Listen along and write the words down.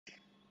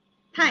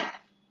Hi,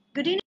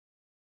 good evening.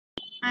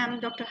 I am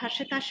Dr.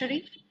 Harshitha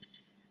Shareef.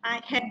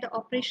 I head the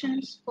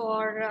operations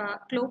for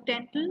Clove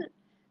Dental.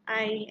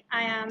 I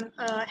am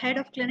head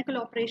of clinical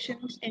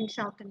operations in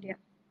South India.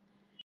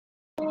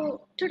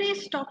 So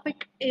today's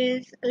topic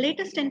is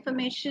latest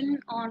information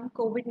on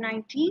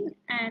COVID-19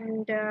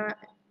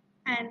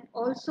 and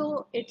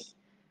also its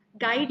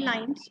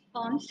guidelines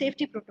on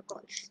safety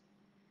protocols.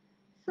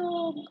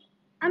 So,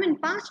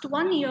 past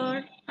 1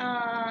 year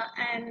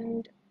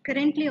and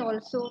currently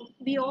also,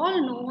 we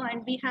all know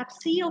and we have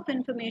sea of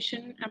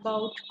information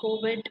about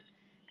COVID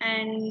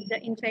and the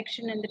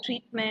infection and the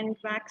treatment,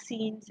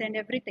 vaccines and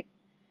everything.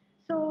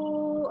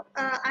 So,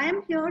 I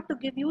am here to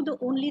give you the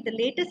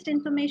latest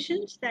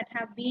informations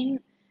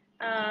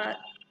uh,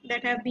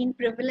 that have been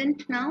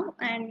prevalent now,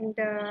 and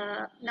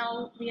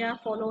now we are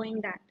following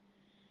that.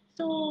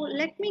 So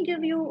let me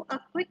give you a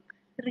quick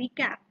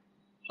recap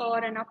or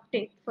an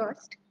update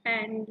first,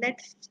 and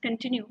let's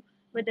continue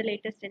with the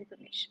latest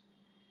information.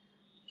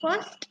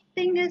 First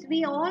thing is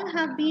we all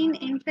have been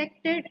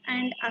infected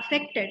and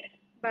affected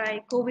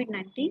by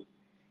COVID-19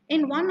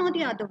 in one or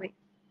the other way.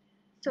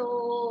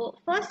 So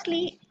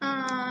firstly,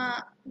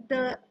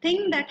 the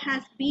thing that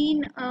has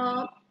been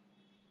a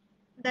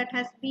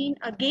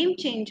game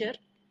changer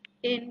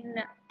in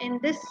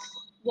this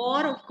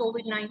war of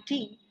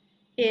COVID-19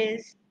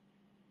 is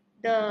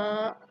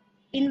the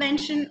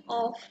invention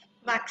of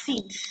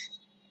vaccines.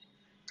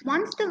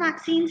 Once the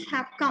vaccines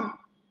have come,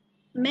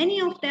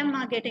 many of them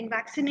are getting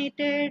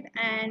vaccinated,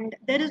 and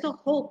there is a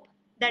hope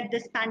that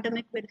this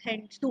pandemic will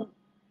end soon.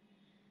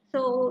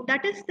 So,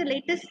 that is the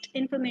latest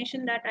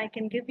information that I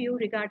can give you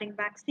regarding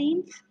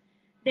vaccines.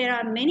 There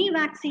are many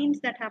vaccines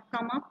that have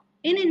come up.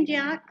 In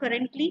India,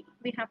 currently,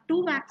 we have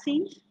two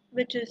vaccines,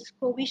 which is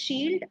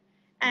Covishield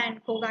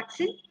and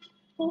Covaxin.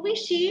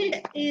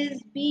 Covishield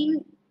is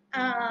being,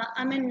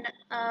 I mean,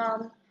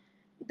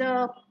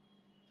 the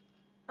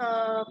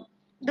uh,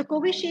 the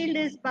Covishield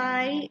is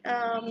by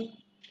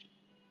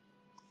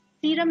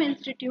Serum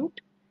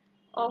Institute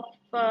of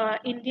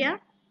India,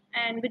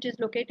 and which is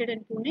located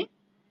in Pune.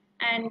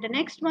 And the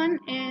next one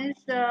is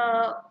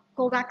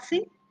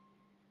Covaxin,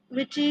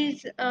 which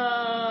is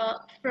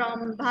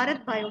from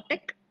Bharat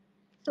Biotech.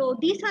 So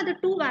these are the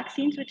two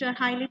vaccines which are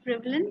highly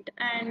prevalent,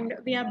 and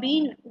we have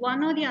been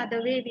one or the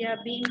other way. We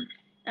have been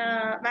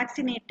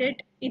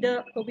vaccinated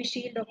either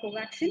Covishield or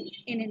Covaxin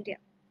in India.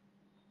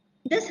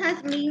 This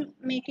has been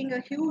making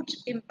a huge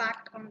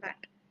impact on that.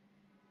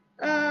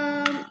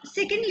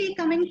 Secondly,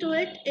 coming to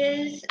it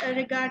is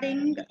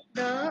regarding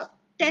the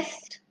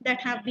tests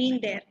that have been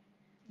there.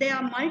 There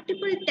are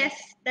multiple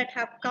tests that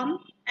have come,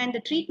 and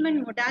the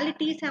treatment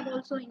modalities have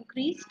also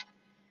increased.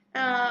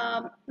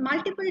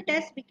 Multiple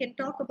tests, we can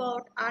talk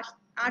about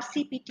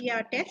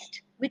RCPTR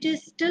test, which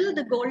is still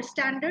the gold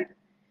standard.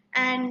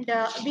 And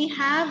we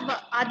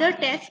have other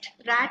tests,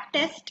 RAT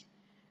test,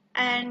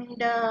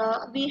 and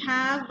we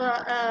have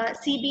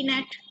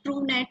CBNet,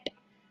 TrueNet,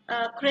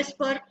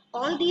 CRISPR.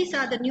 All these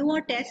are the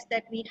newer tests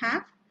that we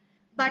have.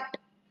 But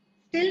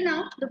till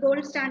now, the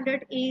gold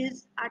standard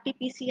is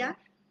RT-PCR,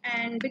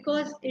 and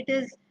because it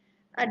is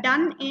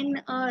done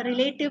in a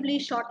relatively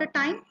shorter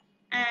time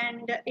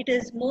and it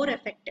is more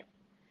effective.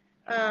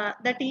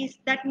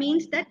 That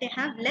means that they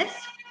have less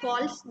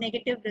false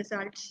negative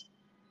results.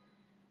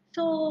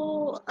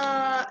 So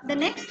the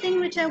next thing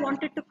which I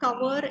wanted to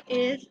cover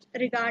is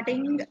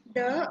regarding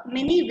the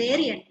many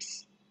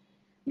variants.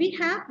 We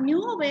have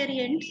newer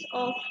variants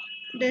of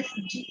this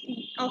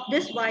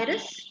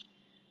virus.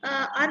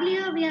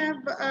 Earlier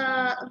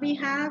we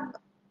have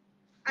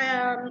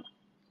um,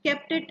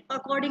 kept it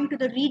according to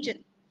the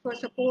region. So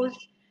suppose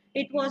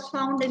it was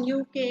found in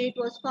UK, it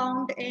was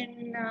found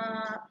in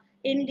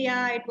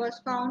India, it was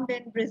found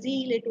in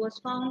Brazil, it was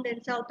found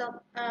in South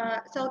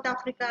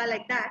Africa,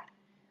 like that.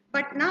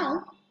 But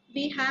now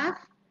we have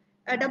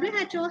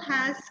WHO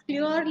has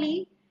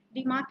clearly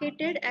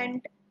demarcated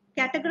and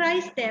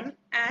categorized them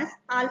as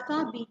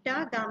alpha,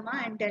 beta,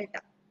 gamma, and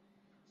delta.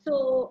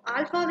 So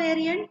alpha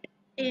variant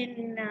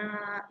in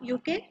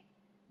UK,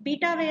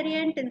 beta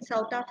variant in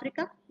South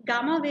Africa,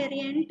 gamma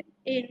variant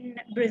in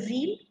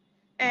Brazil,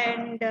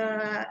 and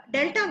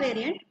delta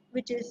variant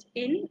which is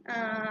in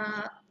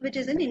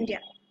India.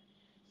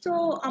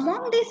 So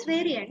among these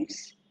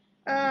variants,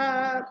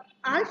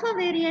 alpha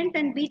variant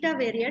and beta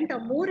variant are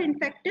more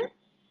infective,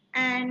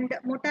 and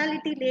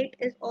mortality rate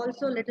is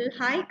also little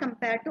high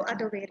compared to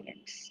other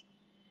variants.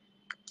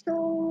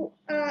 So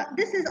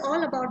this is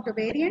all about the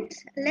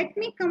variants. Let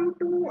me come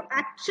to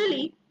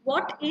actually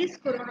what is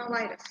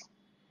coronavirus.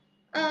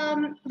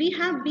 We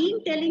have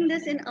been telling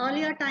this in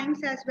earlier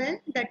times as well.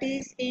 That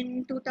is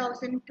in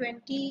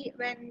 2020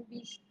 when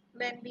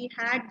we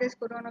had this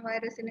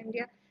coronavirus in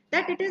India.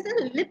 That it is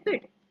a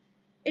lipid.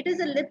 It is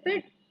a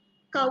lipid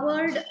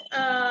covered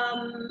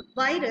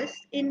virus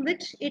in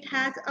which it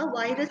has a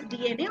virus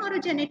DNA or a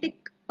genetic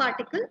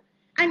particle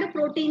and a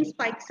protein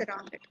spikes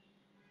around it.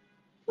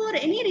 For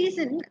any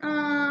reason,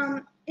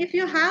 if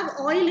you have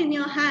oil in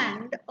your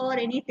hand or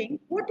anything,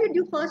 what would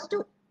you first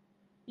do?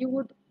 You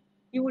would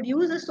you would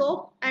use a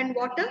soap and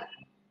water,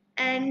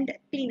 and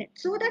clean it.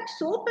 So that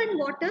soap and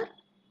water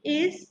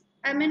is,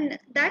 I mean,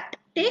 that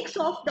takes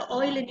off the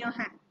oil in your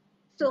hand.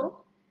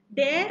 So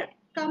there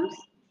comes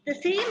the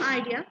same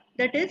idea,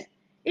 that is,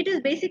 it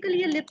is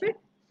basically a lipid.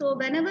 So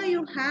whenever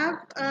you have,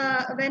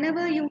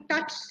 whenever you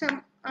touch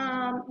some,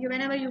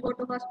 whenever you go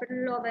to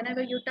hospital or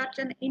whenever you touch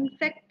an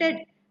infected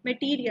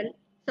material,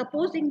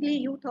 supposingly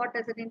you thought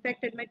as an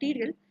infected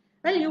material,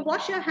 well, you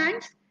wash your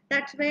hands.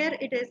 That's where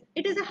it is.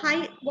 It is a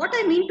high. What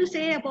I mean to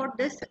say about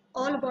this,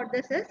 all about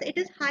this is, it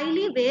is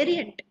highly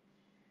variant.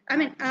 I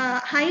mean,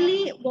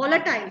 highly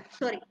volatile.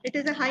 Sorry, it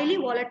is a highly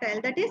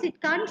volatile. That is,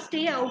 it can't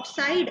stay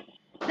outside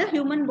the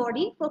human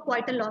body for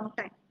quite a long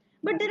time.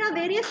 But there are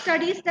various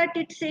studies that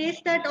it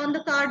says that on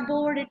the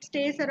cardboard it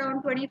stays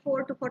around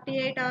 24 to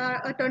 48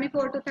 hours,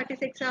 24 to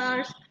 36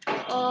 hours,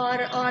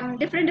 or on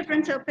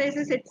different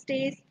surfaces it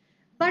stays.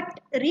 But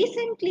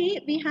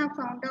recently we have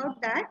found out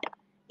that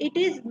it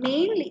is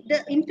mainly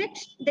the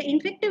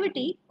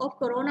infectivity of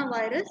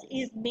coronavirus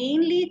is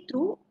mainly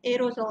through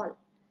aerosol,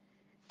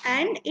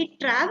 and it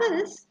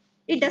travels.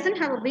 It doesn't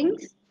have a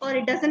wings, or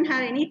it doesn't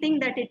have anything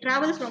that it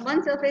travels from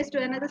one surface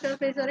to another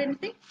surface or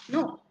anything.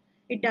 No,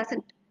 it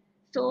doesn't.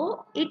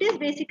 So it is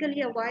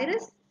basically a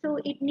virus, so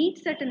it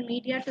needs certain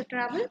media to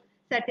travel.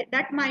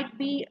 That might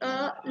be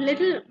a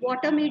little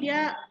water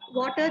media,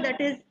 water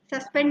that is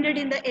suspended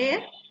in the air,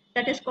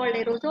 that is called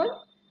aerosol,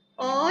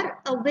 or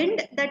a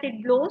wind that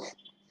it blows,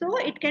 so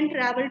it can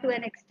travel to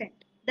an extent.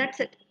 That's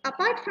it.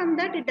 Apart from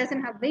that, it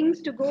doesn't have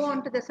wings to go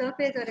onto the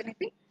surface or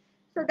anything.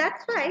 So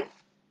that's why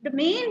the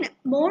main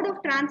mode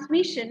of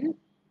transmission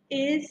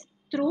is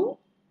through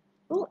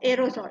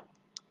aerosol.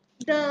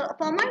 The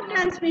formal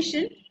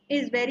transmission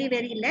is very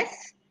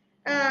less,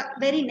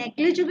 very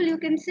negligible, you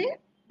can say,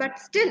 but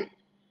still,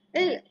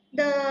 the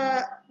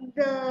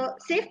the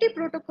safety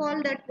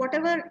protocol, that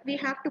whatever we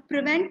have to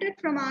prevent it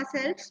from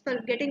ourselves for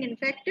getting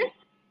infected,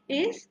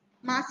 is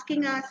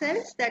masking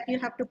ourselves. That you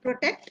have to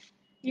protect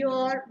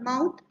your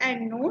mouth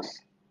and nose,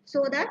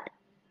 so that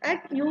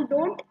you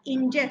don't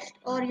ingest,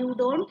 or you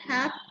don't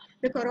have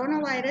the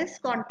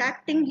coronavirus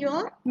contacting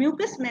your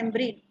mucous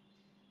membrane,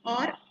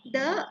 or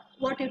the,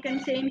 what you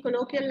can say in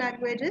colloquial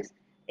languages,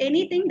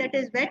 anything that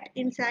is wet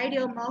inside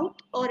your mouth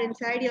or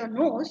inside your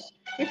nose.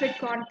 If it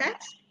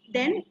contacts,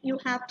 then you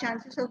have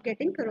chances of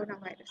getting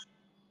coronavirus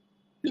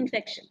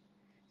infection.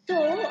 So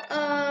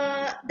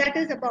that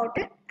is about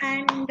it.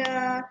 And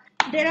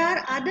there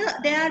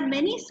are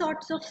many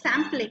sorts of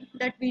sampling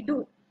that we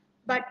do,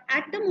 but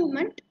at the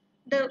moment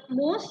the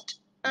most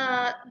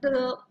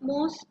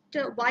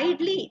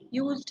widely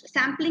used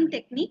sampling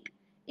technique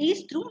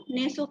is through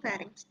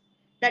nasopharynx.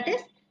 That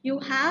is, you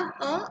have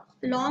a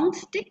long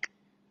stick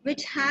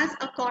which has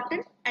a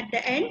cotton at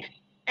the end,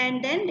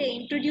 and then they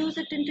introduce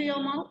it into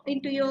your mouth,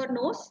 into your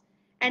nose,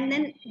 and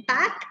then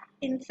back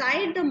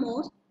inside the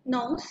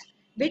nose,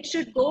 which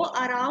should go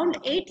around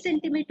 8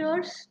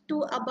 centimeters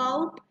to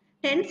about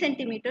 10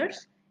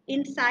 centimeters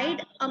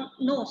inside a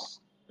nose,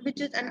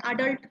 which is an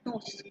adult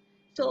nose.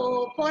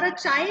 So for a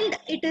child,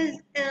 it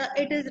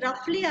is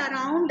roughly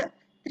around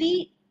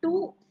 3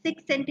 to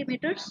 6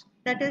 centimeters.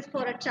 That is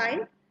for a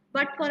child,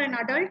 but for an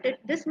adult,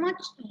 this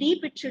much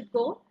deep it should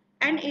go,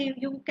 and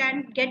you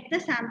can get the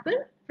sample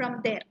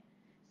from there.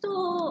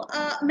 So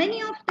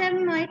many of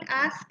them might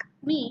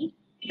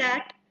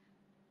that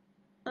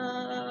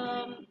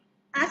um,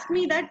 ask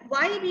me that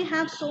why we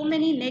have so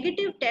many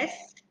negative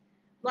tests,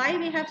 why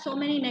we have so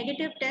many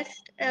negative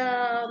tests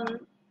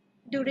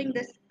during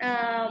this,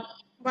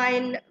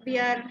 while we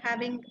are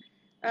having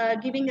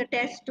giving a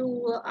test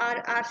to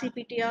our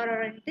RCPTR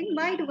or anything.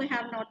 Why do we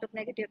have not of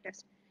negative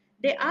tests?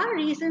 There are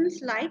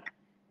reasons like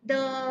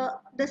the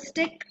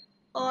stick,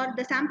 or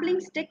the sampling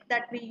stick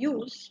that we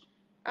use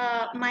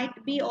might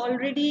be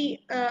already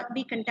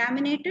be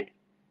contaminated,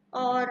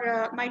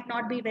 or might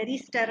not be very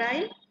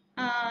sterile.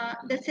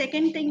 The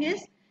second thing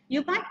is,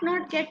 you might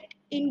not get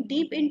in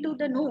deep into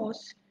the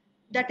nose,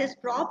 that is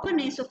proper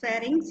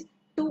nasopharynx,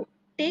 to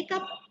take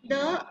up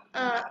the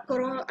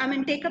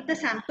take up the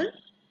sample.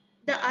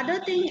 The other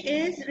thing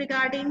is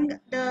regarding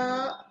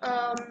the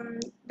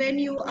when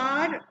you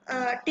are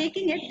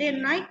taking it,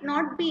 there might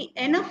not be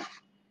enough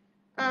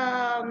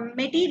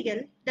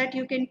material that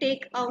you can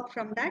take out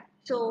from that.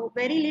 So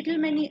very little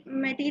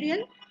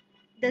material,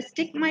 the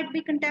stick might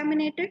be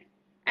contaminated,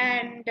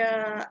 and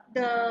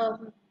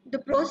the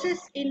process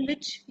in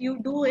which you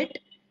do it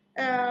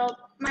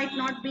might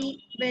not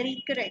be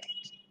very correct.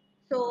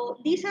 So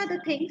these are the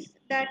things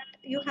that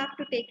you have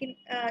to take in.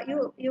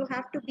 You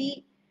have to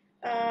be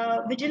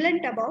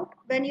vigilant about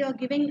when you are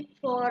giving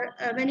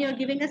when you are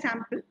giving a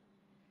sample.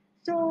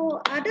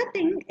 So other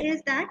thing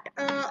is that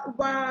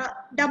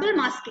double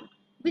masking,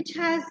 which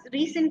has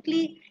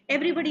recently,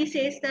 everybody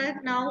says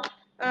that now,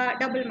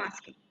 double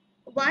masking.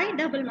 Why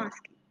double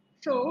masking?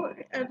 So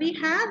we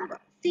have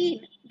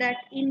seen that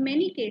in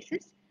many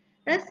cases,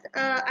 as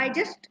I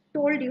just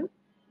told you,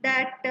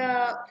 that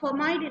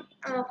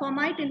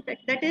formite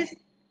infect, that is,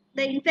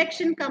 the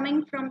infection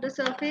coming from the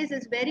surface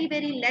is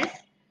very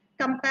less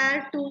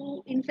compared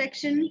to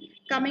infection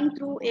coming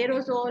through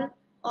aerosol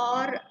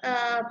or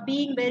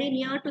being very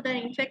near to the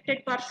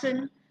infected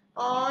person,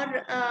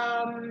 or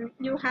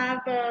you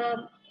have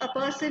a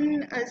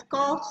person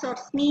coughs or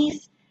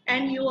sneeze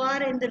and you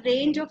are in the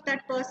range of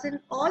that person,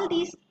 all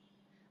these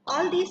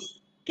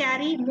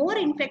carry more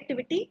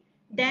infectivity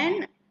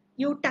than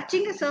you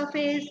touching a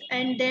surface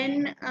and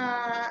then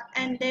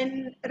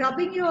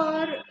rubbing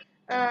your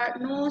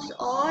nose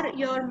or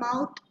your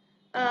mouth,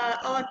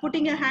 or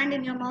putting a hand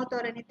in your mouth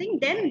or anything,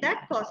 then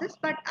that causes.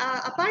 But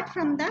apart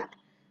from that,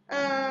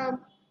 uh,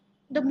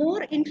 the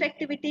more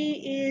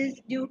infectivity is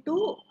due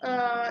to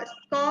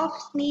cough,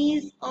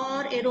 sneeze,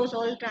 or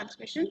aerosol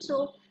transmission.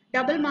 So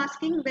double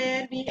masking,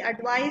 where we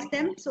advise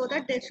them so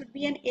that there should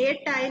be an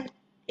airtight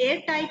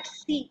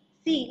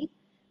seal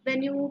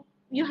when you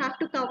have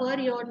to cover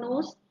your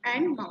nose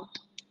and mouth.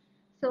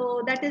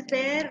 So that is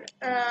where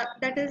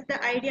that is the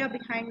idea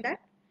behind that.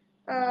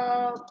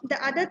 The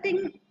other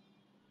thing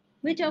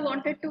which I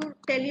wanted to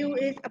tell you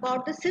is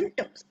about the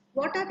symptoms.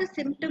 What are the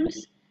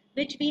symptoms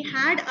which we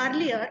had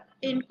earlier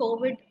in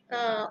COVID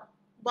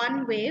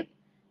one wave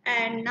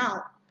and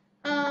now?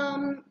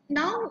 The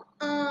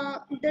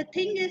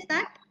thing is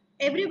that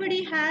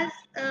everybody has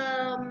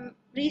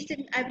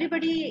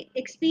everybody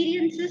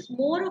experiences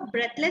more of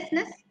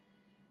breathlessness.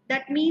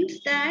 That means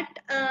that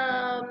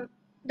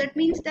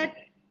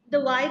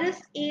the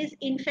virus is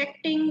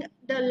infecting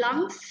the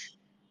lungs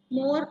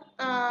more,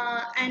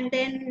 and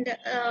then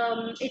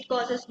it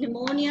causes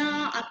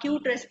pneumonia,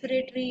 acute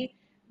respiratory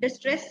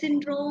distress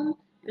syndrome,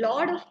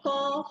 lot of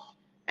cough,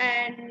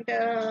 and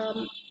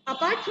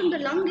apart from the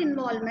lung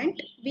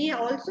involvement, we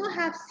also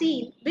have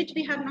seen, which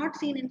we have not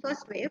seen in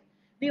first wave,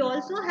 we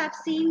also have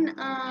seen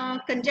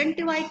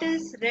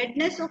conjunctivitis,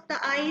 redness of the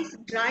eyes,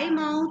 dry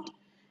mouth,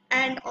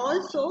 and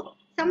also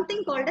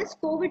something called as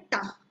COVID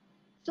tongue.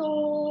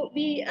 So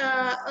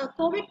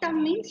COVID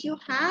tongue means you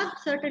have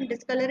certain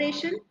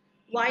discoloration,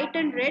 white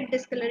and red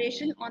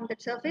discoloration on the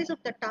surface of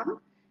the tongue,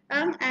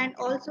 and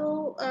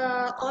also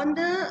on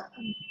the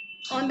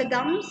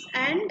gums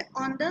and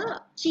on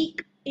the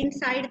cheek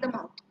inside the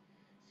mouth.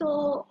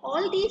 So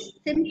all these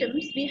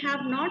symptoms we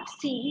have not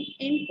seen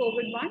in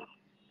COVID-1,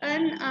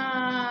 and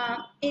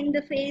in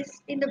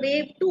the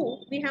wave 2,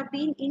 we have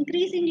been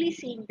increasingly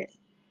seeing this.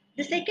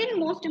 The second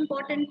most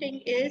important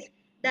thing is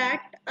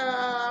that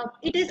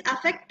it is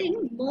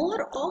affecting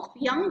more of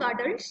young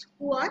adults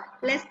who are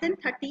less than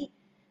 30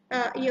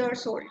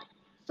 years old.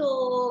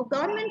 So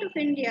Government of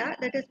India,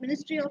 that is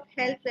Ministry of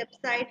Health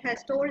website,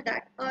 has told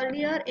that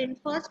earlier in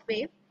first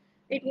wave,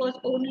 it was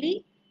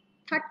only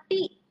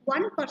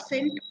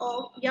 31%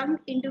 of young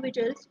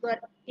individuals were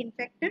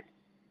infected.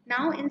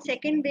 Now in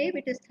second wave,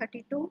 it is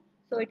 32,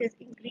 so it is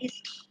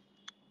increased.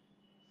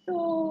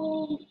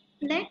 So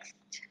next,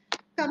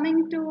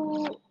 coming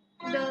to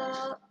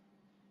the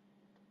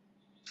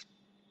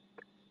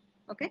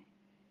okay.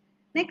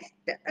 Next,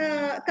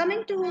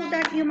 coming to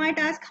that, you might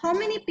ask how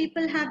many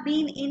people have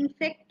been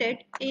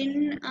infected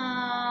in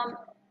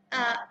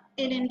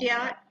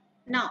India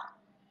now.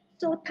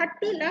 So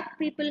 30 lakh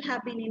people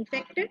have been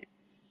infected,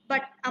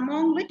 but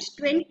among which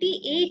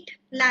 28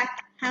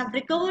 lakh have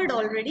recovered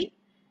already,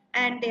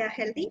 and they are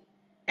healthy,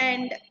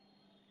 and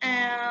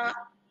uh,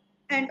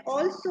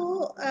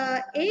 also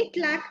 8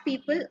 lakh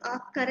people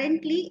are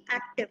currently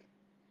active.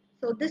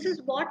 So this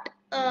is what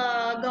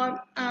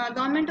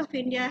Government of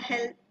India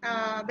Health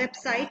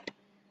website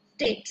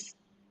states.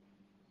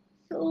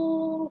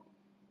 So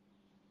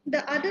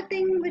the other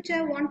thing which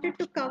I wanted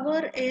to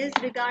cover is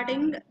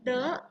regarding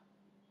the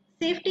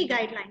safety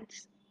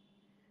guidelines.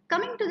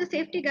 Coming to the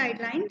safety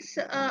guidelines,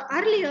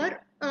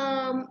 earlier,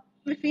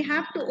 if we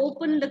have to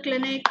open the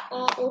clinic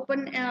or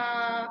open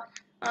a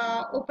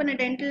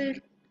dental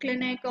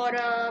clinic or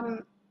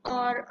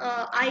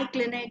eye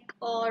clinic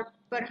or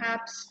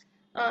perhaps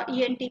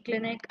ENT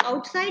clinic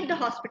outside the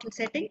hospital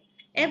setting,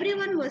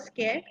 everyone was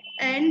scared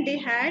and they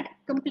had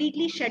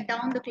completely shut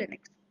down the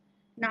clinics.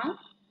 Now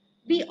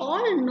we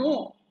all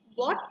know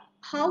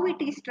how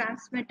it is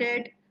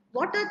transmitted,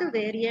 what are the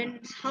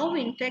variants, how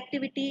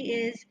infectivity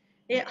is,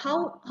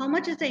 how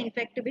much is the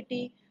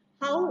infectivity,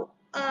 how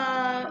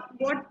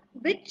what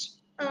which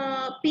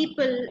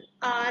people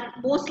are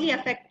mostly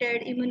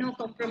affected,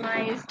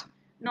 immunocompromised,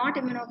 not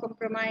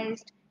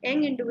immunocompromised,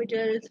 young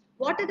individuals,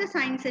 what are the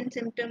signs and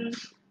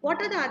symptoms,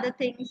 what are the other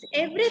things,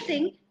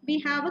 everything we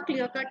have a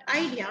clear cut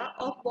idea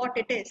of what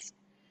it is.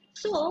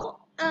 So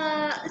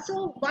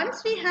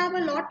once we have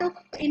a lot of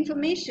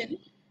information,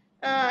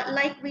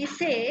 like we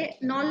say,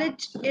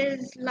 knowledge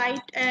is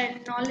light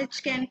and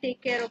knowledge can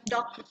take care of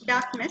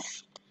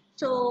darkness.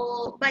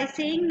 So by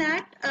saying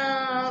that,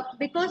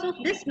 because of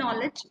this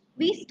knowledge,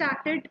 we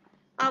started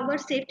our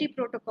safety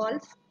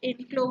protocols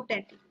in Clove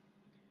Dental.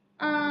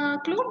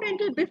 Clove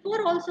Dental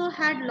before also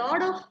had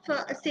lot of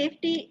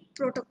safety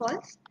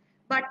protocols,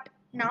 but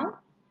now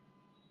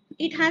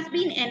it has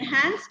been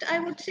enhanced, I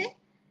would say.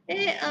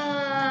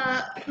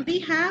 We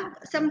have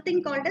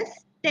something called as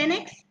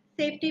 10x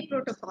safety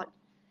protocol.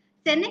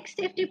 10x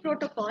safety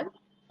protocol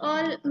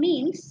all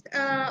means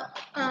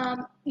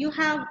you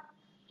have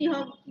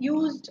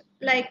used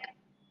like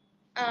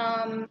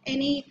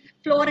any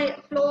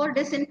floor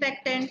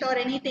disinfectant or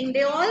anything.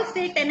 They all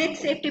say 10x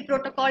safety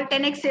protocol,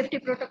 10x safety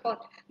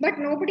protocol, but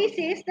nobody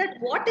says that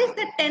what is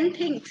the 10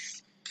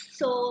 things.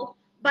 So,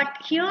 but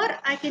here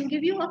I can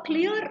give you a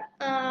clear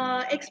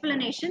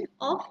explanation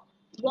of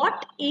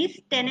what is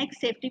 10x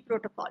safety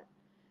protocol.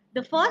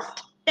 The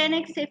first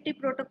 10x safety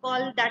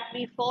protocol that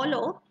we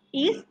follow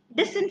is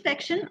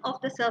disinfection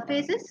of the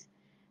surfaces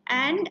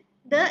and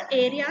the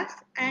areas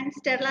and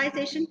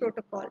sterilization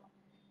protocol.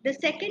 The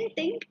second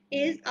thing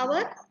is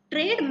our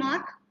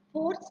trademark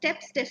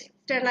 4-step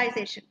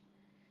sterilization.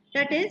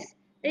 That is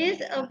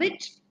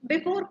which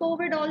before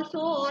COVID also,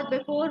 or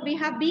before, we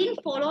have been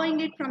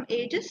following it from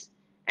ages,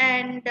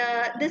 and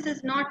this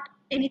is not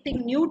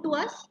anything new to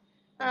us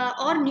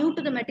or new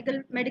to the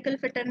medical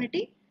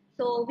fraternity.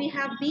 So we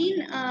have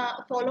been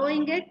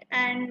following it,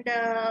 and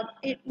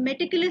it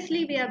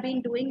meticulously we have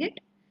been doing it.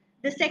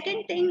 The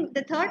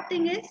third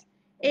thing is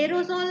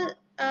aerosol,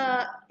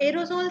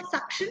 aerosol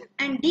suction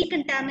and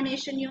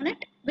decontamination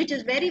unit, which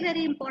is very,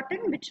 very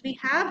important, which we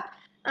have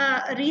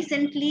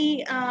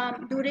recently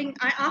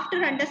after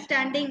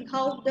understanding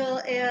how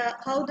the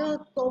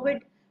COVID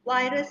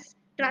virus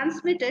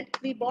transmitted,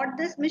 we bought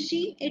this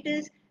machine.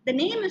 The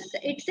name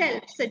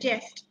itself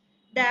suggests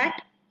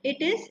that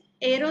it is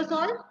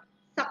aerosol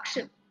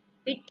suction.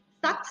 It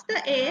sucks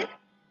the air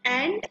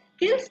and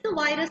kills the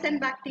virus and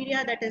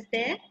bacteria that is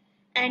there,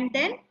 and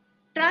then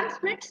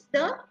transmits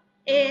the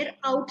air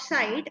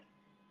outside,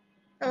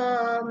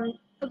 um,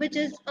 which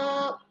is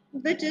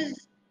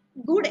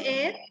good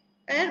air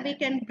we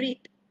can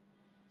breathe.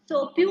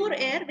 So pure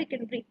air we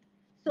can breathe.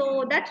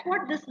 So that's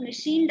what this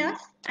machine does,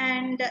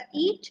 and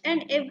each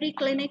and every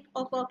clinic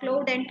of a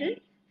Clove Dental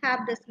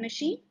have this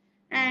machine,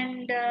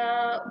 and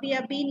we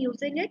have been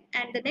using it.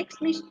 And the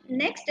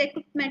next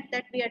equipment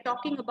that we are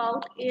talking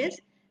about is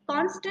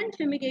constant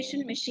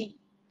fumigation machine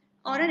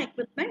or an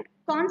equipment.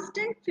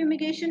 Constant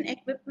fumigation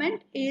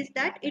equipment is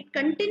that it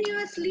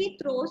continuously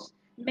throws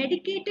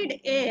medicated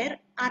air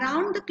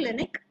around the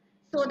clinic,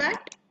 so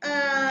that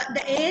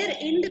the air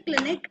in the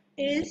clinic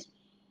is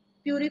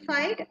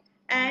purified,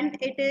 and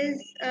it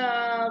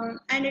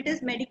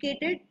is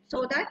medicated,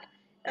 so that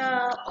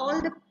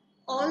all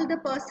the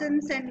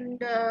persons and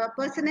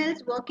personnel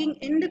working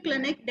in the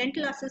clinic,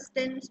 dental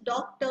assistants,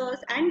 doctors,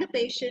 and the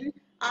patient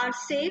are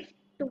safe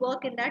to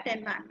work in that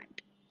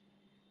environment.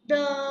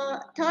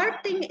 The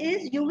third thing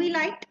is UV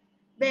light,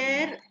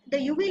 where the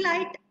UV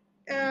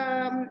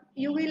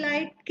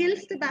light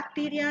kills the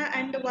bacteria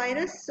and the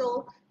virus.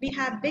 So we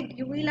have big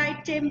UV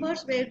light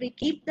chambers where we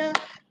keep the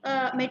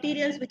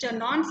materials which are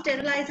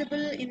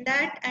non-sterilizable in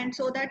that, and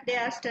so that they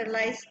are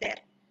sterilized there.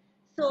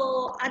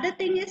 So other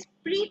thing is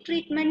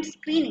pre-treatment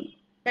screening.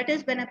 That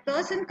is, when a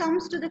person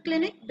comes to the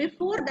clinic,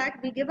 before that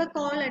we give a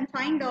call and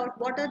find out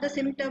what are the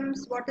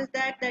symptoms, what is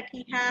that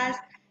he has.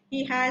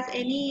 He has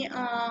any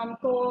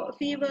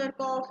fever,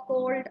 cough,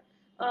 cold,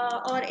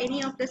 or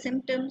any of the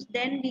symptoms.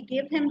 Then we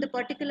give him the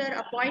particular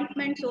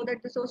appointment so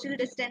that the social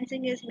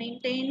distancing is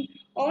maintained.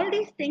 All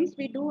these things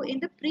we do in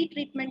the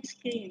pre-treatment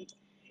screening.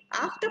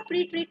 After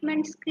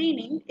pre-treatment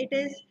screening,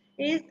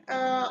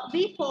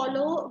 we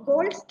follow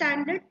gold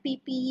standard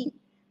PPE.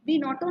 We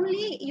not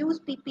only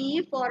use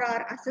PPE for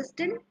our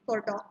assistant,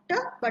 for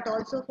doctor, but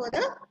also for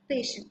the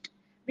patient.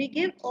 We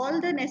give all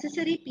the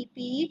necessary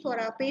PPE for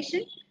our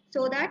patient,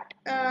 so that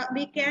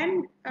we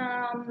can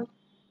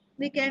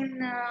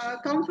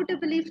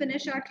comfortably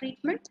finish our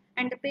treatment,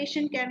 and the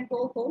patient can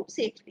go home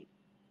safely.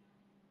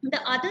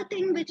 The other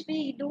thing which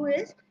we do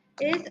is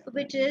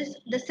which is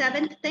the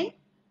seventh thing,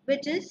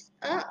 which is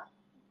a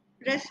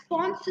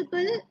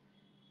responsible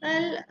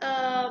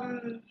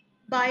um,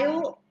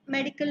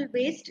 biomedical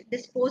waste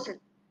disposal.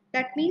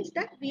 That means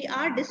that we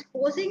are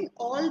disposing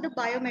all the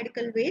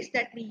biomedical waste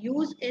that we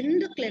use in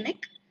the clinic.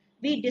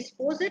 We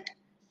dispose it,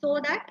 so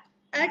that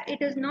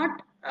it is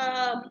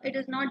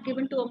not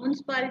given to a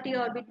municipality,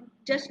 or we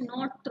just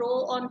not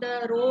throw on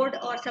the road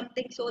or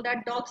something so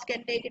that dogs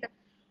can take it.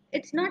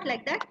 It's not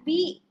like that.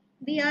 We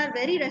are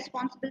very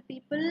responsible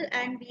people,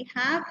 and we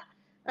have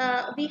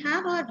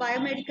our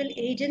biomedical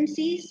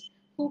agencies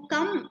who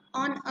come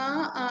on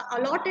a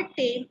allotted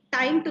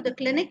time to the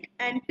clinic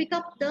and pick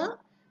up the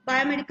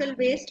biomedical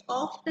waste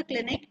of the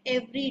clinic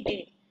every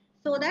day,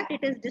 so that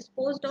it is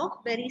disposed of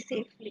very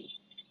safely.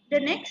 The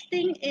next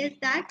thing is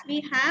that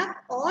we have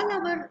all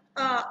our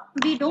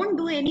we don't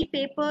do any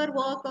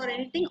paperwork or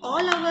anything.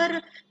 All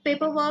our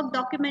paperwork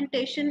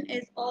documentation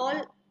is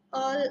all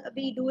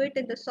we do it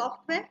in the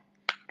software,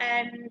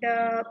 and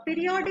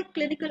periodic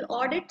clinical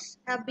audits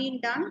have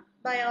been done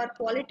by our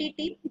quality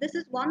team. This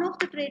is one of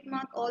the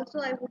trademark also,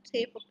 I would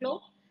say, for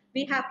Clove.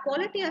 We have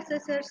quality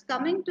assessors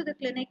coming to the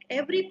clinic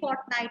every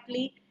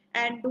fortnightly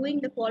and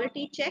doing the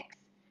quality checks.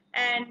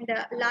 And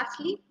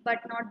lastly, but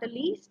not the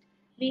least,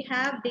 we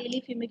have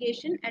daily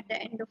fumigation at the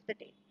end of the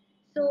day.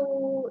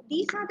 So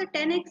these are the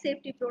 10x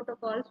safety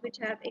protocols which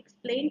I have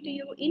explained to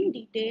you in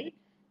detail.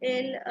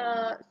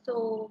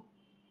 So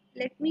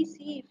let me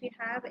see if you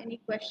have any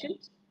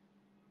questions.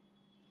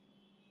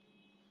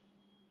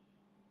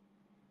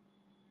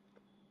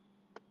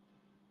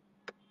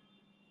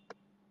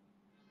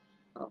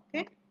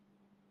 Okay.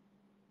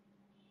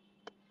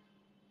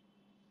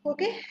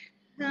 Okay.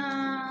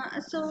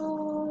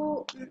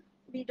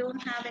 We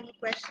don't have any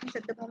questions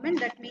at the moment.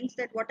 That means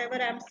that whatever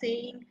I'm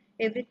saying,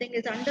 everything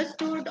is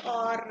understood,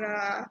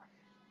 or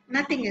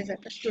nothing is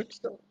understood.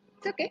 So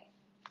it's okay.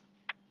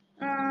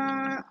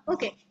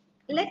 Okay,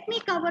 let me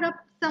cover up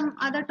some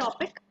other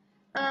topic,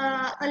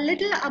 a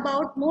little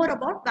about more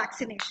about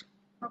vaccination.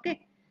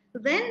 Okay,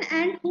 when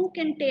and who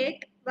can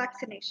take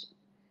vaccination?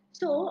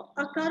 So,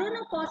 a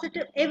corona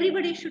positive,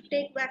 everybody should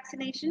take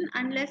vaccination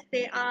unless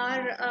they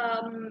are,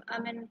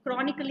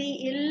 chronically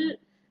ill,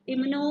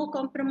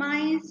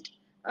 immunocompromised,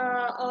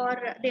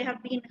 or they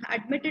have been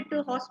admitted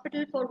to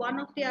hospital for one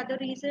of the other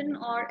reason,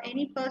 or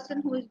any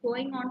person who is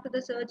going on to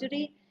the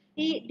surgery.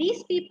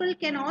 These people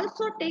can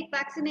also take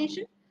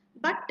vaccination,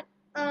 but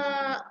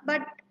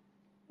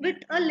with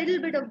a little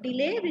bit of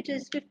delay, which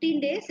is 15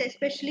 days,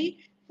 especially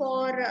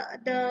for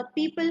the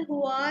people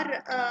who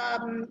are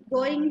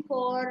going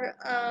for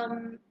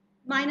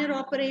minor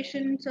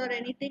operations or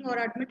anything, or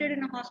admitted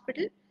in a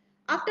hospital.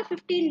 After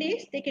 15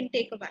 days, they can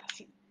take a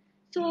vaccine.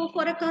 So,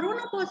 for a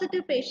corona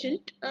positive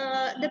patient,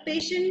 the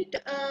patient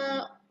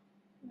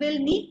will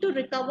need to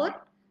recover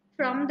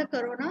from the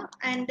corona,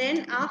 and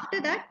then after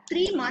that,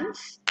 3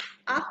 months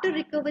after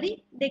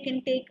recovery, they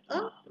can take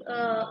a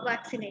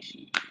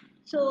vaccination.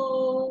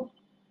 So,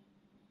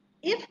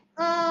 if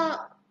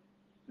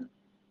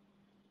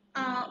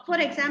for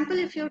example,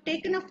 if you've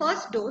taken a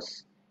first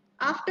dose,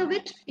 after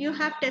which you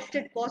have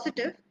tested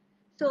positive,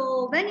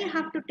 so when you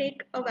have to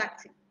take a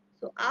vaccine.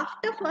 So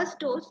after first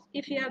dose,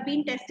 if you have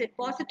been tested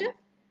positive,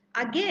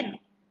 again,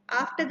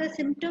 after the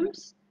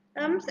symptoms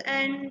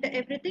and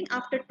everything,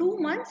 after 2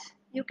 months,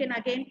 you can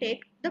again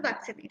take the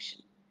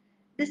vaccination.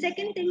 The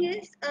second thing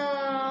is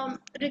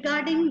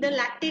regarding the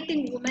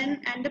lactating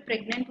women and the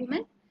pregnant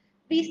women.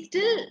 We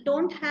still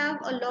don't have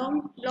a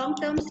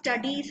long-term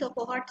studies or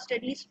cohort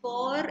studies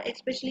for,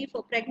 especially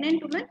for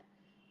pregnant women,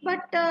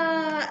 but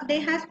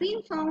there has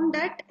been found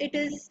that it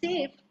is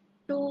safe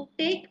to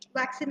take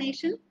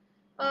vaccination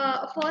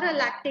for a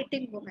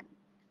lactating woman.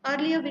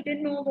 Earlier we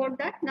didn't know about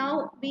that.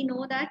 Now we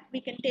know that we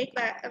can take.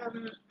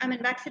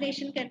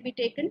 Vaccination can be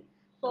taken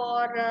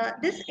for.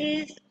 This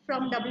is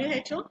from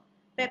WHO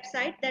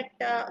website, that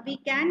we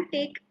can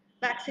take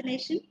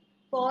vaccination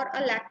for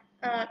a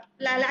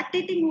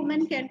lactating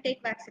woman can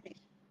take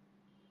vaccination.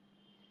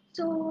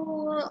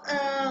 So,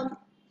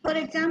 for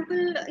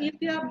example, if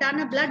you have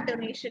done a blood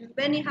donation,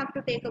 when you have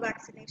to take a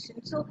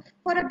vaccination. So,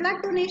 for a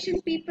blood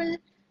donation, people,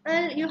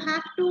 you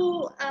have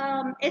to,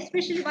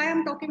 especially why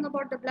I'm talking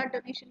about the blood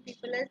donation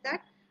people is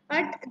that,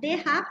 but they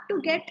have to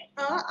get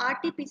a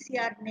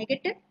RT-PCR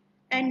negative,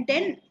 and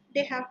then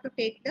they have to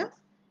take the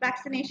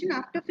vaccination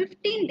after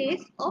 15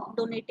 days of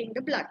donating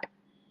the blood.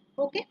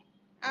 Okay.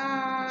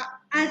 Uh,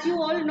 as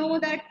you all know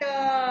that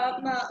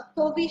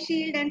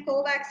Covishield and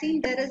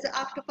Covaxin, there is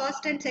after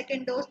first and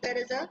second dose there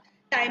is a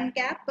time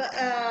gap.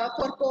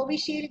 For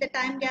Covishield, the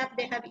time gap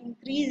they have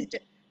increased.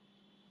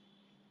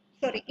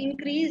 Sorry,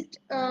 increased.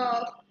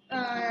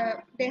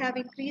 They have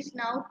increased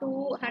now to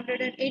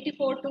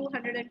 184 to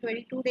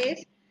 122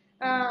 days.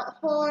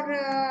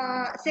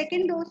 For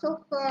second dose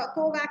of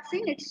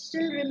Covaxin, it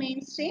still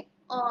remains same,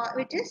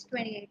 which is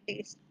 28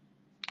 days.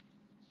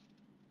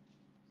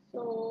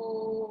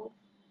 So,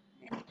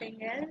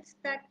 anything else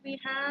that we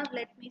have?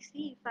 Let me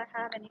see if I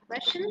have any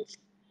questions.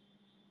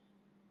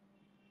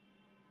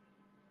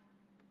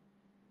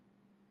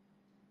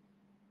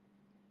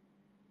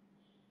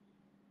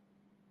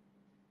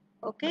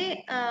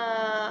 Okay,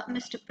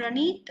 Mr.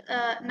 Praneeth,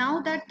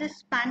 now that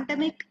this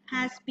pandemic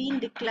has been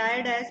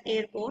declared as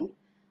airborne,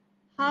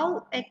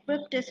 how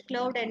equipped is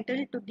Clove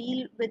Dental to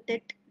deal with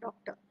it,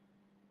 doctor?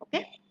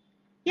 Okay.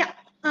 Yeah.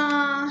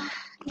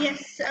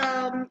 Yes.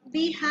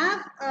 We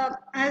have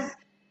as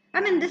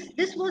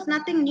this was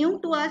nothing new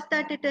to us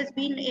that it has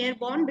been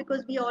airborne,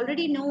 because we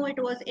already know it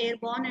was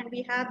airborne, and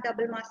we have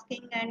double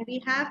masking, and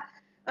we have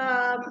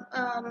um,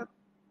 um,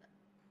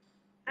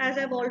 as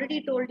I've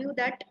already told you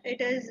that it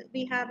is,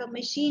 we have a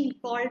machine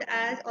called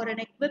as, or an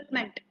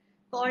equipment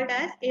called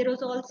as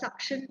aerosol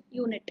suction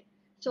unit.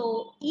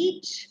 So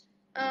each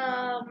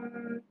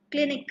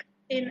clinic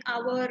in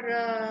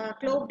our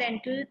Clove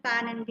Dental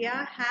Pan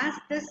India has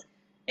this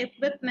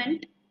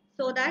equipment,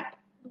 so that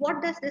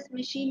what does this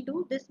machine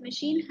do? This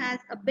machine has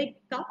a big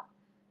cup,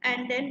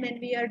 and then when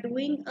we are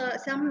doing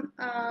some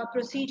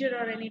procedure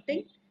or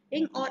anything,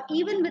 or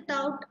even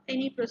without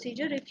any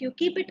procedure, if you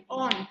keep it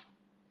on,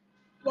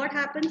 what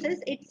happens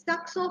is it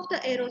sucks off the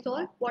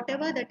aerosol,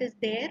 whatever that is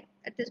there,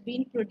 that is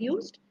being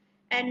produced,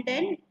 and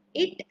then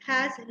it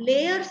has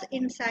layers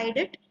inside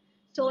it,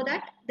 so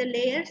that the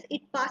layers,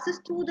 it passes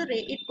through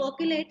it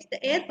percolates,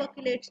 the air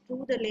percolates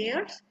through the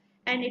layers,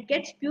 and it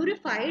gets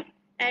purified,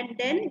 and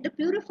then the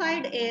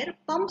purified air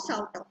pumps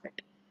out of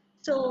it.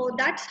 So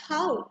that's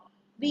how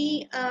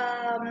we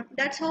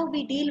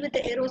deal with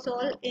the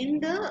aerosol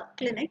in the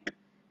clinic,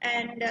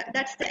 and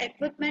that's the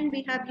equipment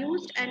we have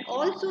used. And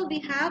also we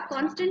have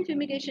constant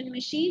fumigation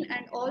machine,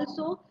 and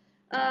also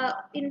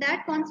In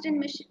that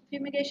constant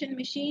fumigation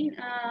machine,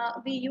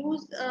 we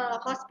use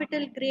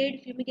hospital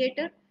grade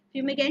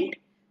fumigant,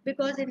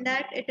 because in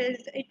that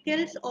it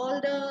kills all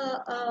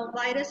the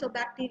virus or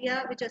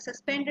bacteria which are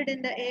suspended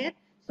in the air,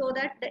 so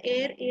that the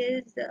air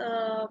is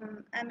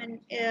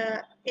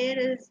air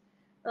is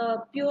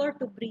pure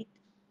to breathe.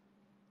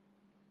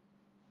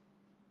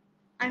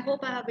 I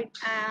hope I have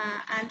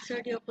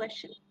answered your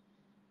question.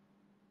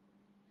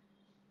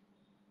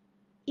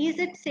 Is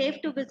it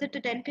safe to visit a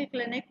dental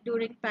clinic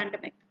during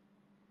pandemic?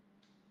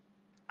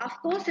 Of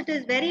course, it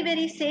is very,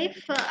 very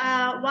safe.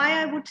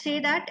 Why I would say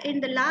that, in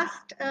the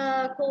last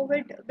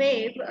COVID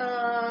wave,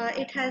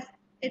 it has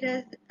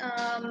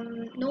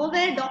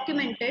nowhere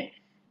documented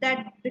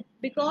that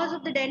because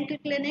of the dental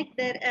clinic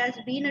there has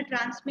been a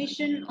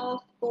transmission of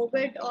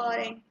COVID or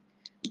any.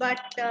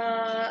 But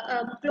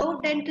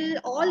Clove Dental,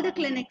 all the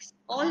clinics,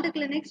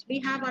 we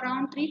have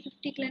around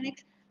 350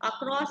 clinics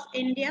across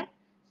India.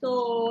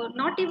 So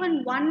not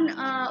even one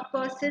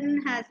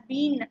person has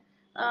been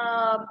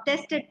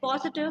tested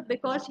positive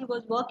because he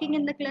was working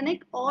in the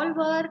clinic. All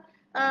were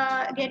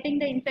getting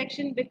the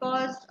infection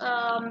because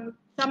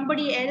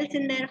somebody else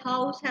in their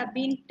house have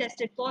been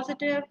tested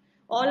positive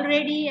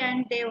already,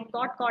 and they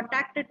got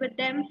contacted with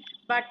them.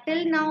 But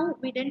till now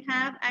we didn't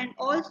have. And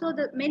also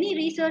the many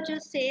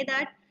researchers say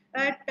that,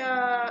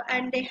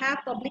 and they have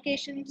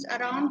publications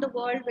around the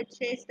world which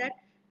says that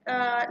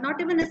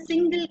not even a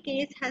single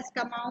case has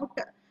come out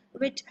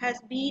which has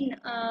been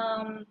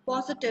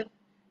positive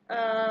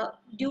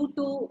due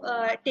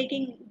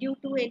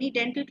to any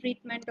dental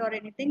treatment or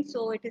anything.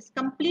 So it is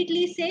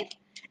completely safe.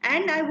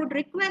 And I would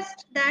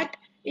request that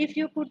if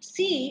you could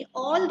see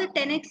all the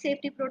 10x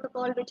safety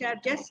protocol which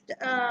I've just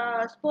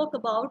spoke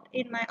about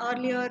in my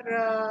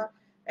earlier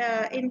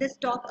in this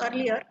talk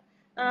earlier,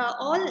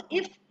 all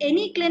if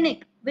any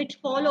clinic which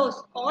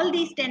follows all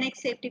these 10x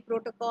safety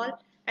protocol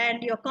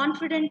and you're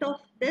confident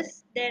of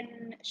this,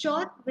 then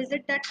sure,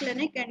 visit that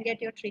clinic and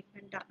get your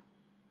treatment done.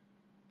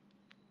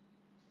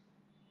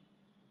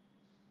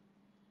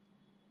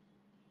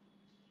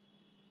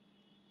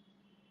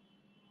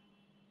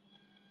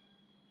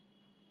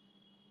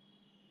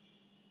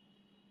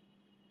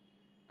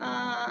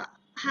 Uh,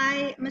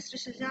 Hi, Mr.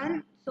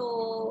 Shazan.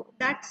 So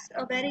that's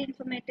a very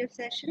informative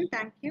session.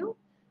 Thank you.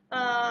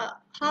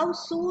 How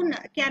soon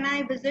can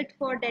I visit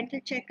for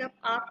dental checkup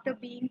after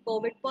being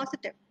COVID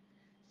positive?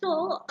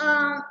 So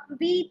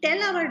we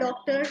tell our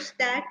doctors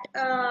that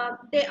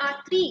there are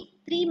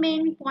three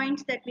main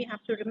points that we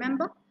have to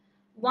remember.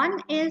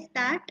 One is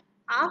that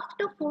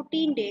after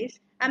 14 days,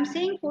 I'm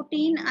saying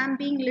 14, I'm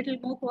being a little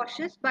more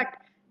cautious, but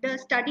the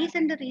studies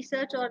and the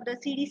research or the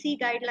CDC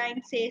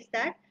guidelines says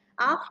that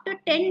after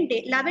 10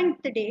 day,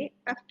 11th day,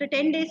 after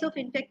 10 days of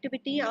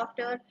infectivity,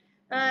 after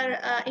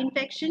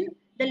infection,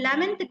 the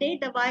 11th day,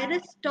 the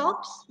virus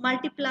stops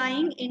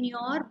multiplying in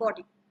your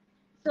body.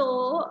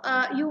 So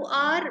you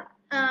are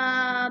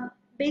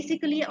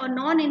basically a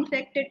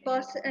non-infected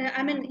person.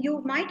 I mean,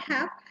 you might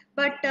have,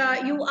 but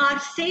you are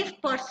safe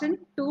person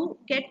to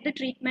get the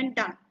treatment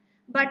done.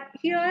 But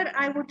here,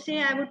 I would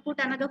say I would put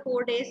another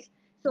 4 days.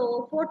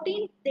 So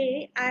 14th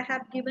day, I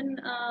have given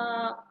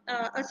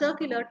a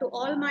circular to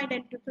all my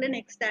dental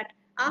clinics that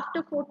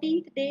after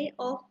 14th day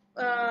of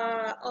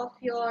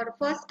your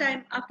first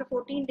time after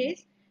 14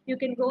 days, you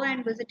can go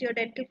and visit your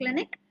dental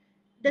clinic.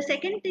 The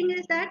second thing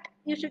is that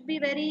you should be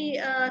very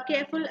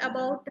careful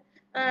about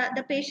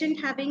the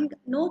patient having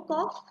no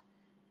cough,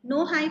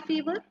 no high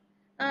fever,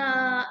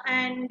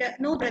 and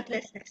no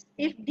breathlessness.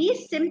 If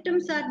these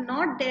symptoms are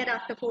not there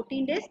after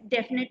 14 days,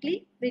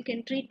 definitely we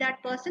can treat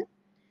that person.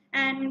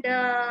 And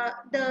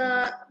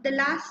the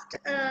last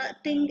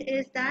thing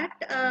is that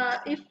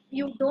if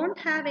you don't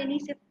have any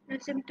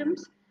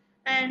symptoms,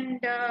 and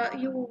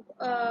you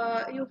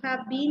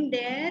have been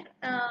there,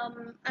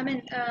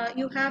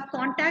 you have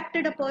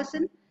contacted a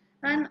person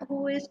and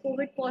who is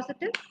COVID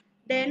positive,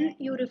 then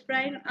you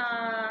refrain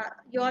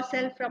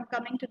yourself from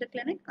coming to the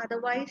clinic.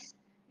 Otherwise,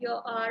 you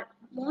are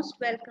most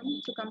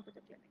welcome to come to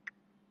the clinic.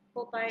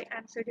 Hope I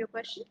answered your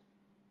question.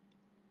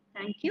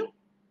 Thank you.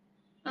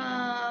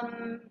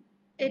 Um,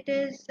 it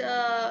is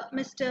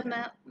Mr.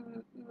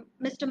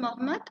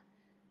 Mohammed.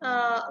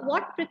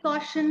 What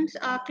precautions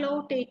are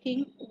Clove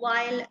taking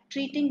while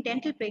treating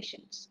dental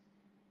patients?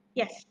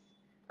 Yes.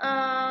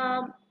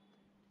 Um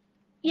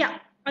yeah,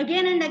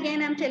 again and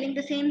again I'm telling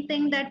the same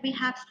thing, that we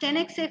have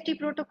 10x safety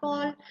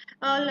protocol.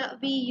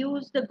 We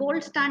use the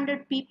gold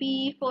standard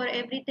PPE for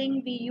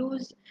everything we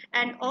use.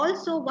 And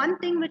also one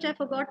thing which I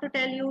forgot to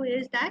tell you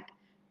is that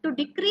to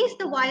decrease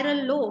the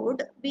viral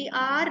load, we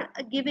are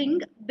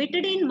giving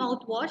betadine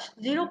mouthwash,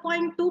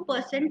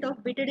 0.2%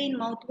 of betadine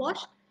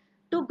mouthwash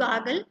to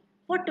gargle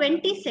for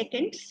 20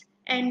 seconds,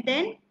 and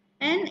then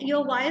and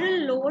your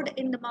viral load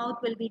in the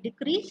mouth will be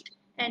decreased,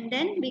 and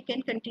then we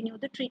can continue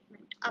the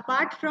treatment.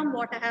 Apart from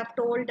what I have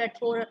told, that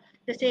for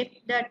the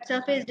that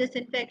surface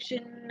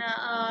disinfection,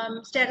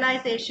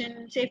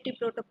 sterilization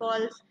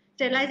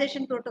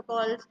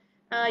protocols,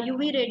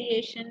 UV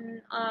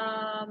radiation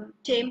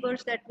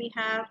chambers that we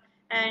have,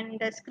 and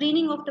the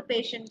screening of the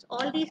patients,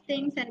 all these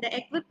things, and the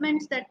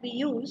equipments that we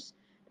use,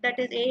 that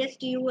is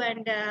ASTU,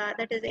 and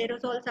that is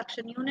aerosol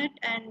suction unit,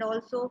 and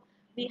also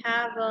we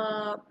have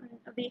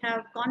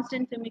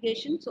constant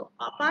fumigation. So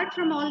apart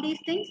from all these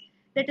things,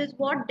 that is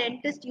what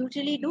dentists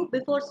usually do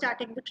before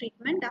starting the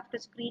treatment after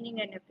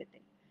screening and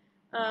everything.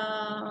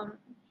 Um,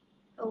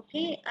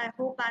 okay, I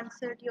hope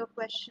answered your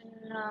question,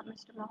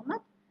 Mr.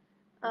 Mohammed.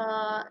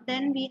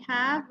 Then we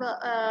have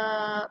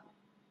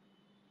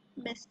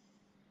Miss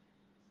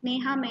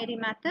Sneha Mary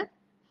Mathur.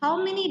 How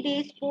many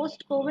days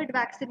post COVID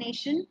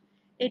vaccination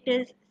it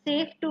is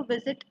safe to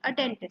visit a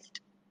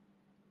dentist?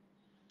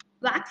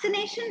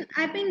 Vaccination,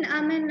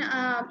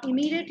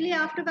 immediately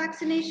after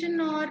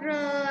vaccination or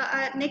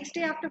next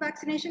day after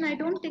vaccination, I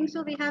don't think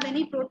so. We have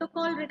any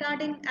protocol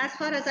regarding, as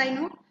far as I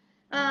know,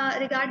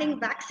 regarding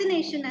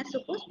vaccination, I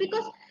suppose,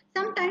 because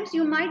sometimes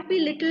you might be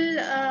little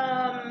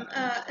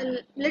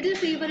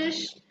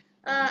feverish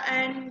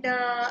and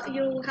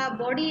you have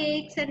body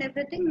aches and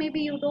everything.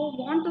 Maybe you don't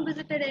want to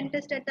visit a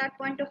dentist at that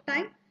point of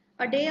time.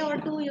 A day or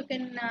two you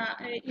can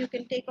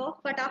take off,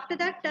 but after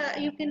that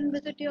you can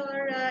visit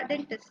your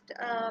dentist.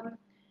 Um,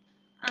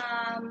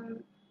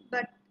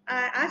 but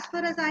as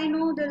far as I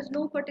know, there is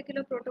no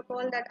particular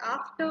protocol that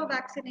after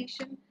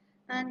vaccination,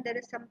 and there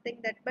is something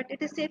that, but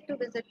it is safe to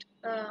visit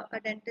a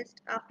dentist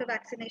after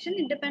vaccination.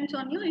 It depends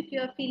on you. If you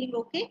are feeling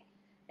okay,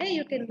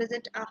 you can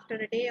visit after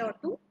a day or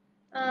two.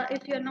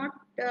 If you're not,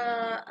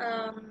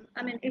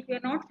 if you're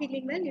not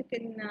feeling well, you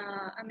can,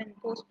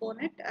 postpone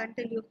it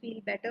until you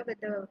feel better with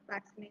the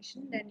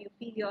vaccination. Then you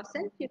feel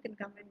yourself, you can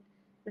come and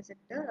visit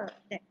the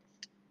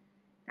dentist.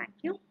 Thank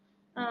you.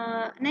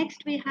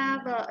 Next, we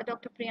have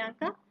Dr.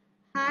 Priyanka.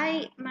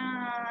 Hi,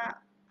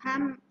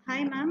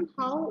 hi, ma'am.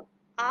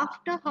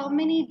 After how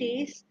many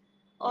days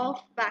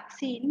of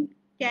vaccine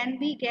can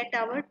we get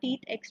our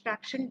teeth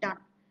extraction done?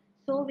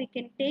 So we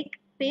can take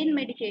pain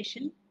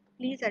medication.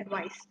 Please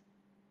advise.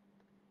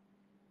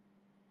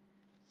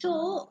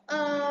 So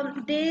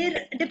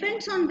there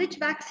depends on which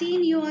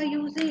vaccine you are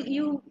using.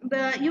 You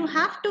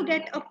have to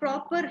get a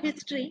proper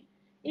history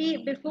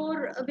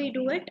before we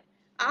do it.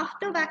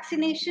 After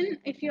vaccination,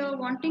 if you are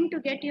wanting to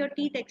get your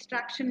teeth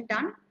extraction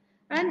done,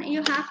 and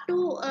you have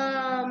to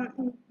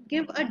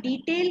give a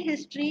detailed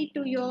history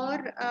to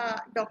your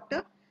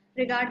doctor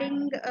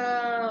regarding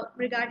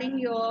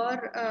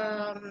your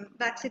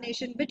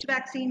vaccination, which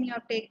vaccine you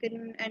have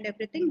taken and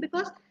everything.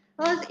 Because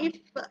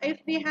if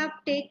we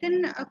have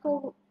taken a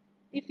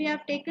if you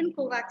have taken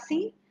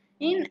Covaxin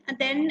in,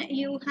 then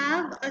you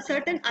have a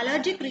certain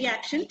allergic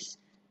reactions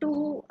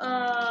to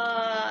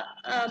the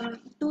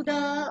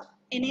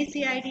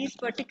NaCIDs,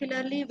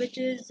 particularly which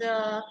is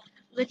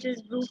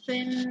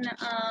Brufen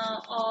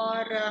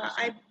or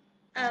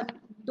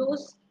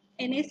those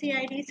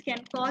NaCIDs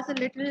can cause a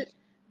little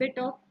bit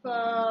of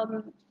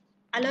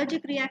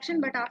allergic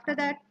reaction. But after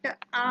that,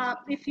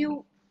 if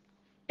you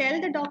tell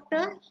the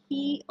doctor,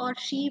 he or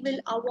she will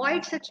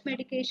avoid such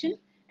medication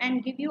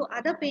and give you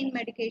other pain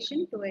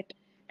medication to it.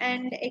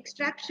 And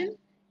extraction,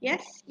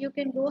 yes, you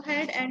can go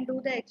ahead and do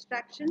the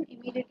extraction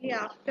immediately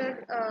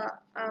after.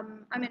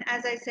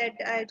 As I said,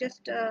 I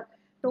just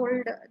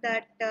told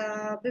that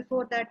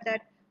before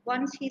that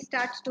once he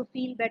starts to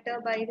feel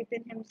better by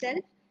within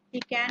himself,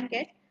 he can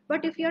get.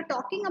 But if you're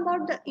talking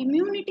about the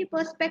immunity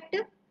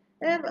perspective,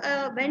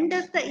 when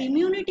does the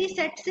immunity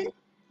sets in?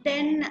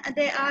 Then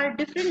there are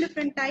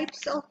different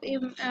types of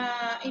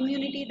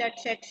immunity that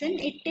sets in.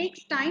 It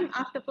takes time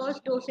after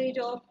first dosage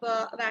of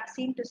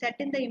vaccine to set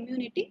in the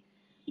immunity.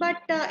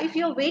 But if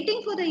you're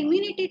waiting for the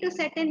immunity to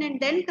set in and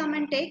then come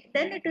and take,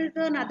 then it is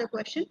another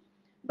question.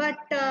 But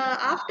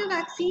after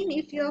vaccine,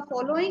 if you're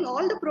following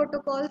all the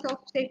protocols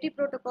of safety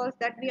protocols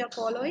that we are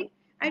following,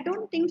 I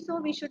don't think so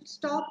we should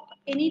stop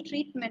any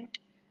treatment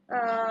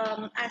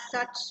as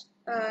such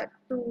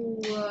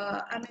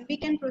we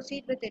can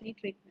proceed with any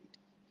treatment.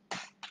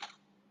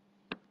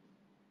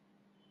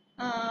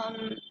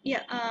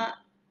 Yeah,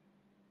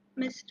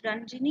 Ms.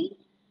 Ranjini,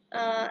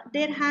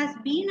 there has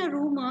been a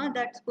rumor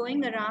that's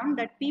going around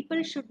that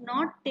people should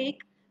not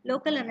take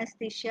local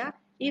anesthesia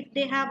if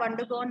they have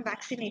undergone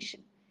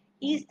vaccination.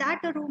 Is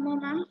that a rumor,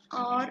 ma'am,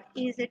 or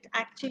is it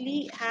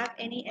actually have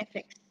any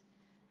effects?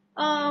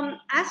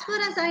 As far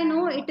as I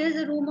know, it is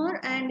a rumor,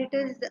 and it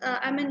is.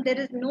 There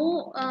is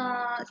no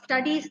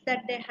studies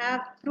that they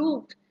have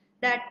proved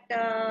that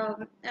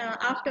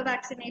after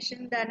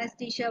vaccination the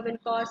anesthesia will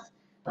cause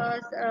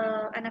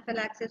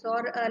anaphylaxis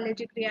or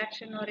allergic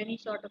reaction or any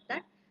sort of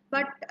that.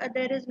 But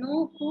there is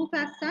no proof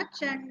as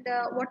such, and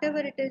whatever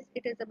it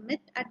is a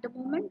myth at the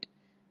moment.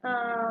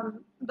 Why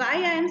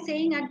I am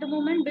saying at the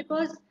moment,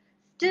 because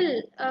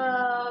still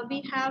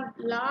we have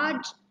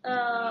large.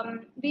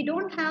 We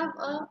don't have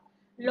a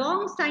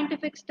long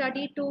scientific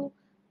study to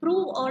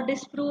prove or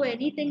disprove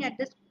anything at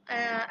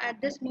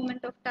this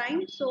moment of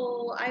time.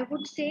 So I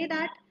would say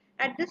that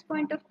at this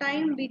point of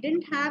time we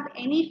didn't have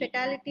any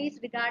fatalities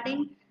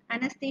regarding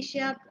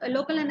anesthesia,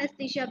 local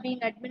anesthesia being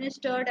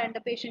administered and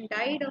the patient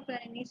died of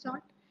any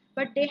sort.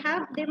 But they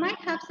might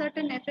have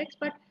certain effects,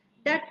 but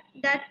that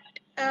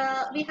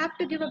we have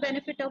to give a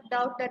benefit of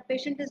doubt that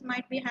patient is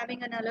might be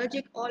having an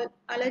allergic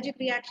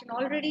reaction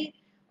already,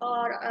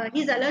 or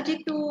he's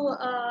allergic to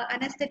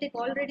anesthetic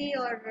already,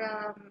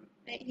 or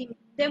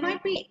there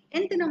might be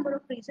nth number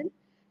of reasons.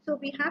 So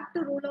we have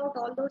to rule out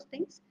all those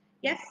things.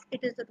 Yes,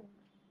 it is a rumor.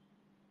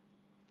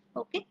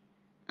 Okay.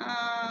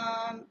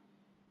 Um,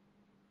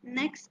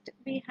 Next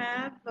we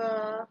have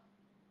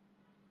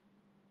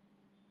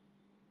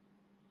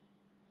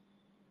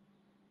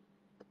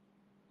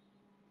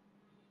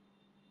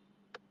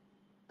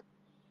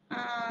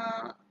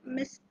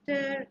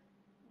Mr.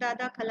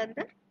 Dada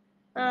Kalandar.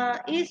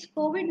 Is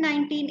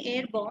COVID-19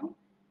 airborne?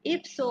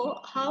 If so,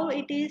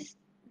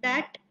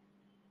 that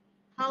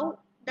how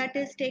that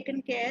is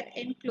taken care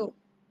in Clove?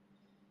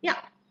 Yeah,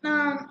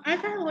 as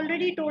I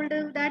already told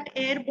you that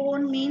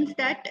airborne means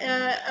that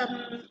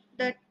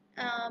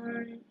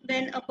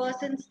when a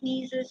person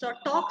sneezes or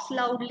talks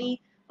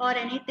loudly or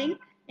anything,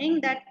 in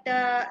that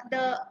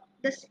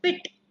the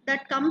spit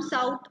that comes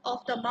out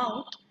of the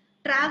mouth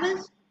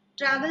travels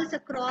travels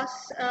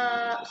across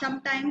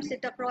sometimes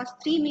it across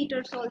 3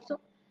 meters also.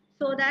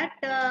 So that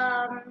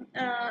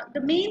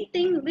the main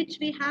thing which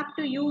we have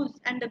to use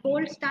and the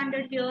gold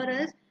standard here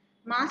is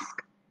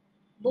mask,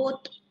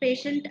 both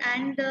patient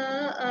and the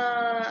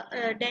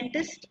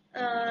dentist.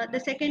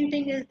 The second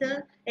thing is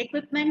the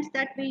equipments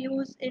that we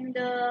use in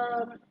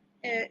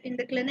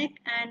the clinic,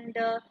 and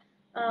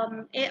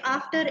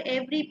after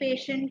every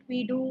patient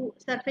we do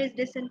surface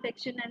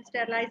disinfection and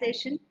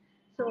sterilization.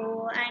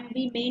 So, and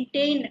we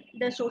maintain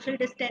the social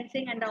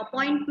distancing, and the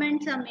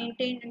appointments are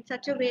maintained in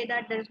such a way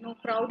that there is no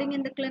crowding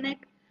in the clinic.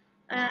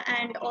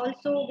 And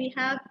also we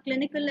have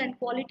clinical and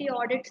quality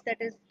audits that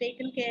is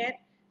taken care.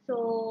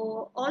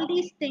 So all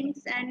these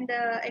things and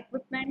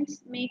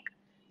equipments make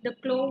the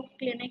Clove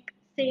clinic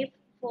safe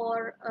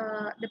for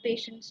the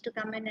patients to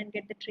come in and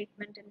get the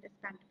treatment in this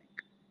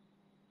pandemic.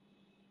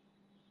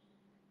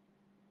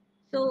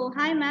 So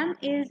hi ma'am,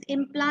 is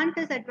implant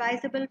is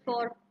advisable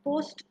for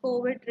post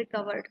COVID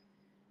recovered?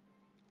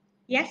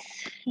 Yes,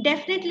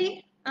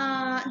 definitely.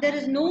 There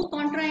is no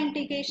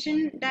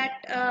contraindication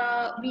that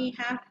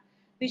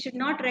we should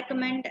not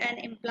recommend an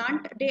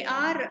implant. They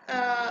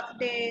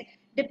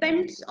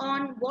depends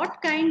on what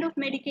kind of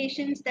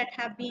medications that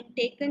have been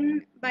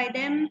taken by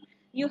them.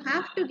 You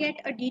have to get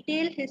a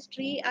detailed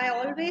history. I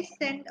always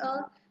send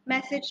a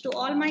message to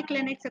all my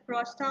clinics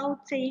across South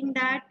saying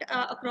that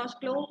across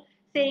Globe,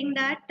 saying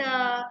that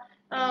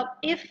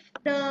if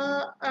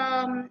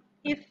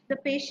the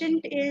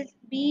patient is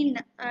being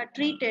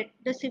treated,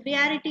 the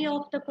severity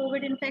of the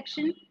COVID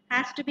infection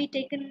has to be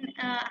taken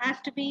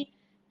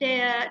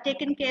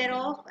care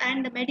of,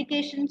 and the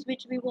medications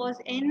which we was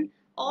in,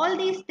 all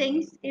these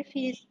things, if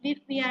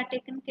we are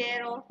taken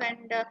care of,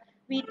 and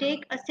we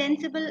take a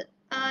sensible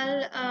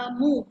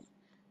move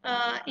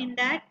in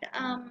that,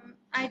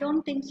 I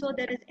don't think so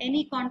there is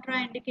any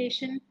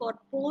contraindication for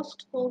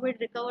post-COVID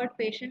recovered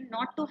patient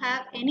not to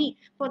have any,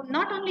 for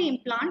not only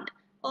implant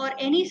or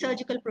any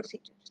surgical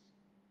procedures.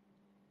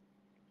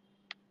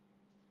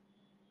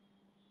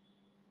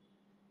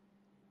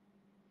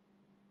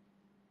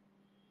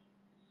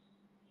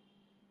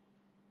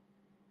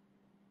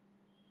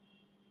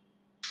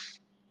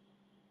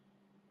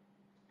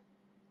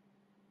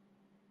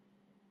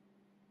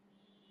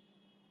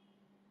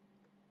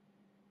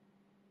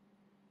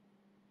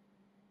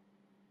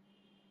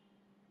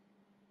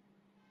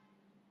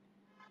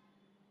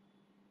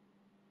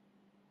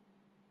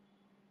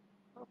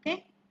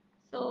 Okay,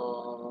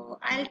 so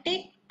I'll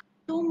take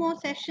two more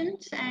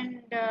sessions,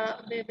 and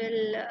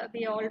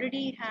we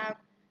already have,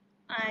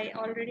 I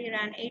already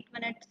ran 8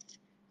 minutes,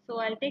 so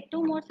I'll take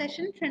two more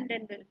sessions and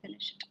then we'll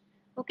finish it.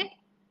 Okay,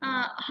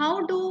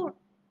 how do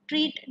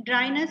treat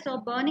dryness or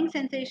burning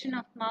sensation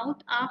of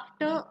mouth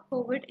after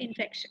COVID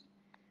infection?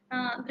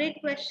 Great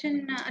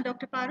question,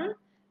 Dr. Parul.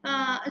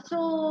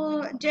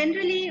 So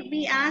generally,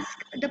 we ask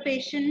the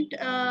patient.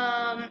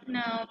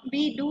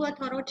 We do a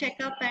thorough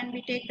checkup and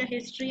we take the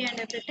history and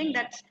everything.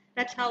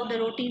 That's how the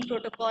routine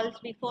protocols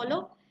we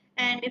follow.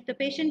 And if the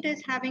patient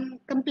is having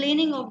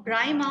complaining of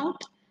dry mouth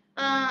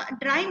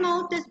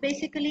is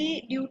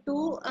basically due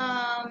to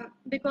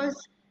because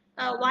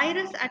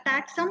virus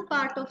attacks some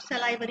part of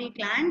salivary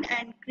gland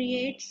and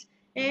creates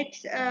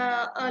it's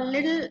a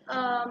little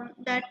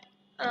that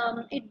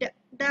it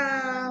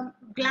the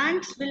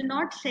glands will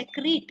not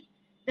secrete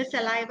the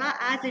saliva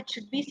as it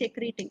should be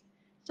secreting.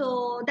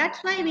 So that's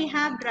why we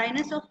have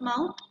dryness of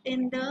mouth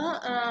in the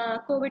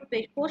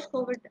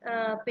post-COVID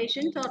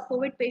patients or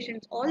COVID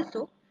patients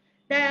also.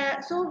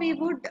 So we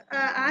would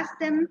ask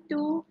them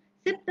to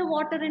sip the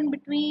water in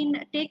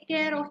between, take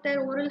care of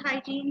their oral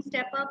hygiene,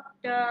 step up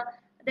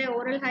their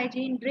oral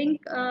hygiene,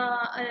 drink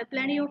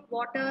plenty of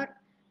water,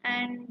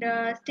 and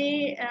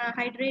stay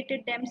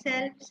hydrated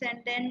themselves.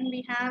 And then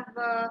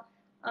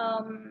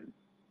um,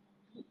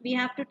 we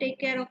have to take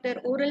care of their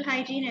oral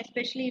hygiene,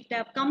 especially if they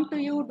have come to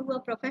you, do a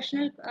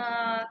professional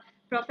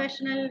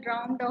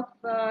round of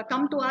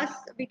come to us,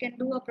 we can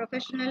do a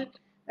professional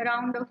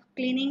round of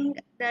cleaning,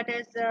 that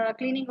is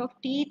cleaning of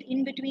teeth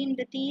in between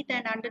the teeth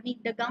and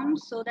underneath the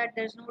gums, so that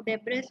there's no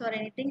debris or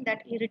anything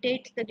that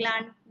irritates the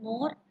gland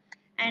more.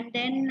 And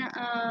then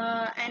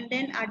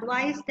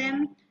advise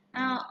them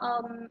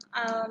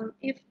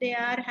if they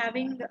are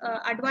having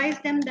advise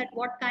them that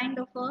what kind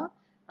of a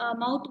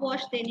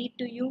mouthwash they need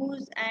to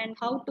use and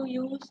how to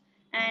use,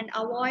 and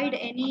avoid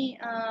any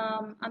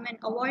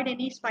avoid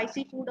any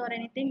spicy food or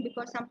anything,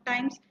 because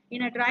sometimes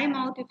in a dry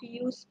mouth if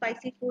you use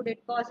spicy food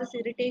it causes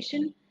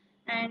irritation.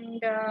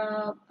 And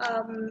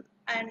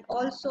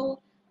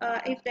also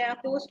if they are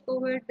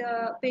post-COVID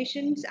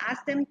patients,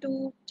 ask them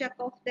to check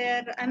off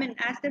their,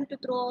 ask them to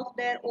throw off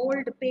their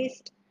old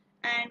paste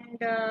and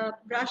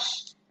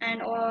brush,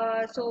 and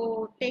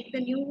so take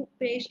the new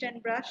paste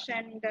and brush.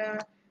 And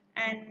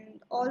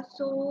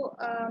also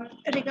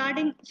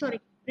regarding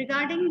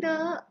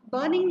the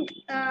burning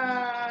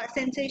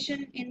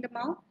sensation in the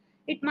mouth,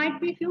 it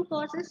might be few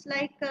causes,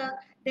 like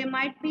there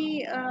might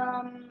be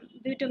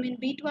vitamin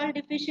B12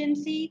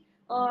 deficiency,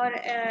 or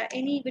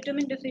any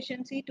vitamin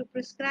deficiency, to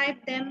prescribe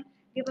them,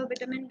 give a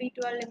vitamin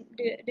B12,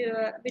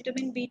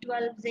 vitamin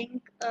B12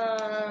 zinc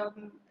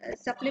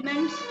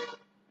supplements.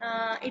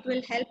 It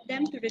will help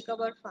them to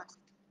recover fast.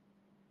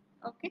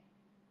 Okay,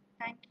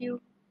 thank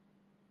you.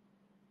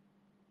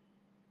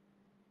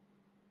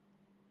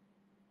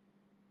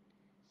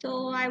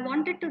 So I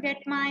wanted to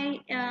get my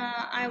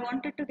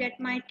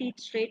teeth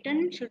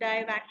straightened. Should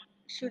I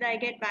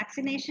get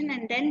vaccination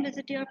and then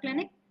visit your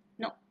clinic?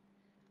 No.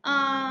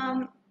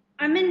 I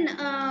mean,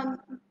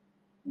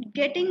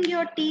 getting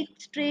your teeth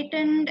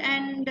straightened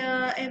and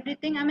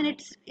everything. I mean,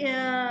 it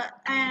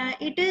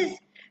is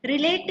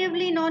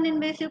relatively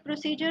non-invasive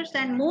procedures,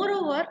 and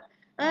moreover,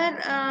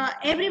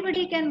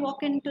 everybody can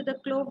walk into the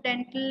Clove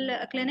Dental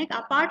Clinic.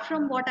 Apart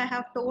from what I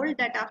have told,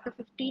 that after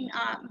 15,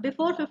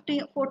 before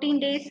 15, 14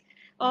 days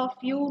of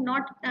you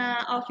not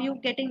of you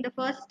getting the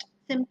first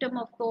symptom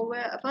of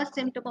COVID, first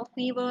symptom of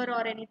fever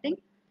or anything,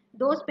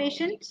 those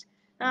patients,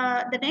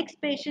 the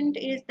next patient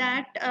is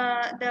that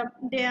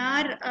they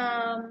are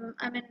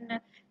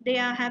they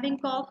are having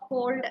cough,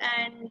 cold,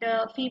 and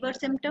fever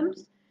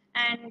symptoms,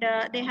 and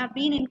they have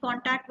been in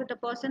contact with a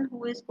person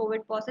who is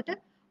COVID positive.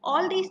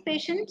 All these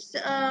patients,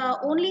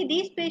 only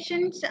these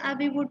patients,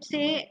 we would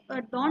say,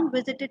 don't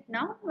visit it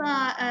now.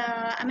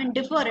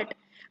 Defer it.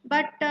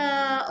 But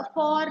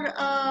for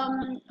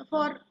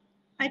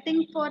I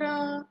think for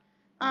a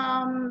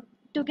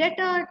to get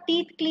a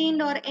teeth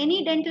cleaned or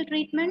any dental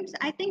treatments,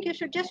 I think you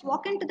should just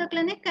walk into the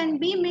clinic and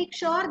make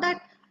sure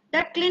that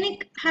that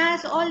clinic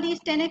has all these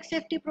 10x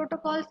safety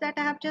protocols that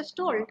I have just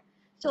told.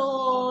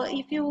 So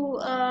if you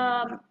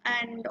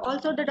and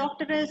also the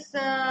doctor is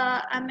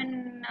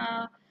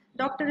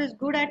doctor is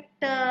good at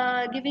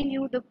giving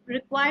you the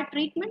required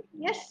treatment.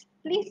 Yes,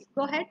 please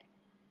go ahead.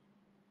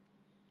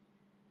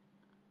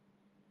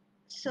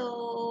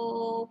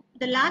 So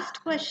the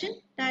last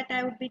question that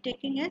I would be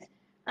taking is,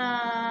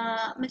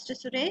 Mr.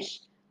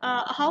 Suresh,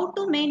 how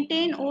to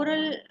maintain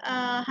oral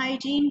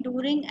hygiene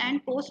during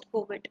and post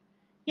COVID?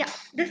 Yeah,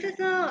 this is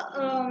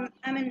a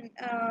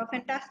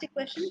fantastic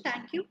question.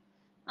 Thank you.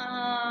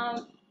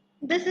 Uh,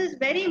 this is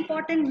very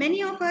important.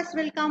 Many of us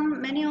will come,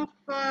 many of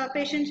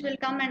patients will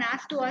come and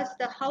ask to us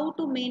the how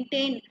to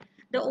maintain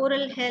the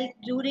oral health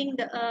during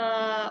the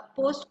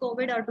post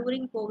COVID or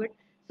during COVID.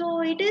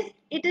 So it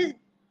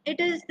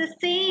is the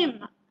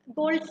same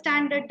gold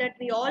standard that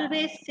we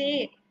always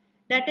say,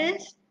 that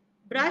is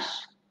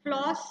brush,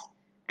 floss,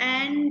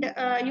 and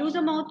use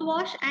a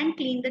mouthwash and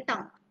clean the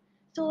tongue.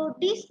 So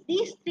these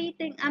three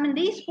things,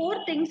 these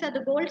four things are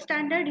the gold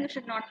standard. You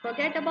should not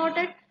forget about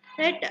it.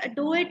 Right?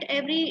 Do it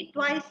every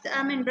twice.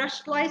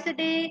 Brush twice a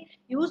day.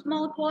 Use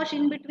mouthwash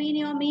in between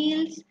your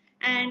meals,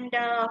 and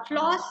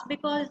floss,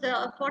 because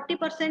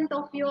 40%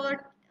 of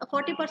your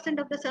 40%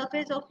 of the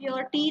surface of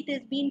your teeth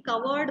is being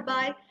covered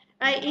by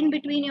in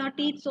between your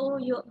teeth. So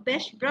your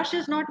best brush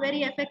is not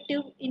very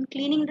effective in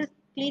cleaning the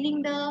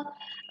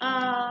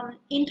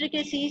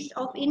intricacies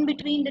of in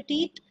between the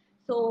teeth.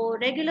 So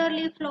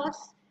regularly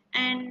floss,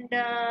 and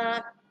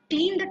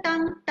clean the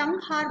tongue. Tongue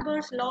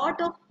harbors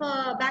lot of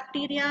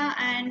bacteria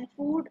and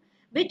food,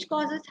 which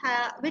causes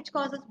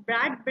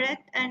bad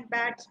breath and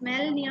bad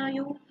smell near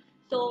you.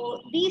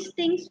 So these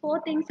things, four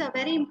things, are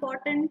very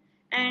important.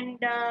 And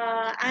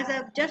as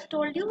I've just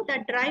told you,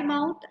 that dry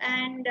mouth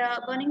and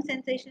burning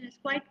sensation is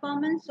quite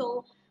common.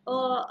 So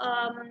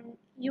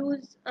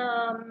use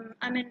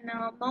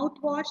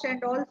mouthwash,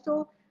 and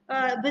also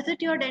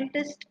visit your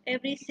dentist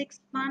every 6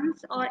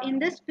 months, or in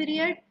this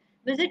period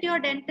visit your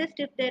dentist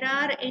if there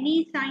are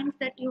any signs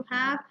that you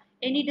have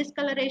any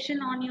discoloration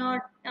on your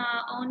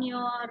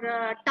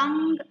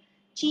tongue,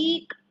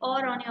 cheek,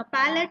 or on your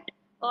palate,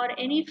 or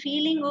any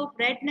feeling of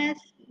redness,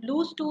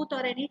 loose tooth,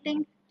 or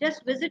anything.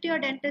 Just visit your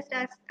dentist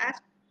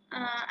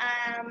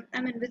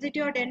visit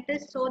your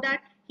dentist, so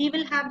that he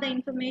will have the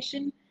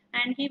information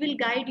and he will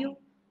guide you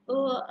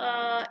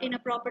in a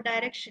proper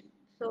direction.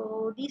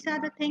 So these are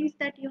the things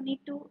that you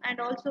need to, and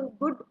also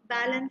good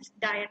balanced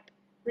diet,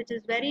 which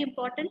is very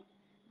important.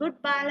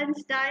 Good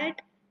balanced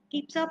diet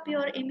keeps up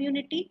your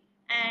immunity,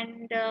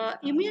 and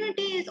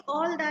immunity is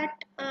all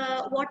that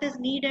what is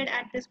needed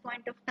at this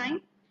point of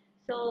time.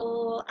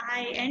 So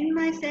I end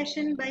my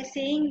session by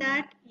saying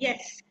that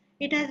yes,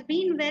 it has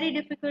been very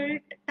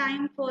difficult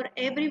time for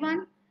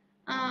everyone,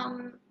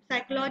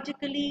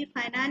 psychologically,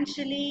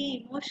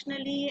 financially,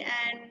 emotionally,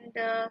 and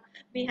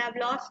we have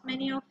lost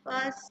many of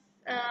us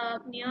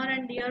near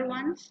and dear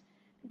ones.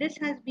 This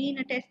has been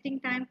a testing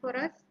time for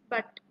us,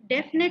 but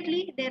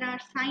definitely there are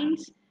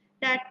signs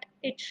that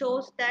it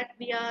shows that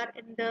we are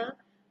in the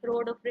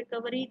road of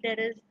recovery. There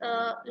is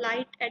a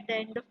light at the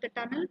end of the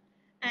tunnel,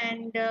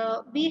 and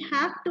we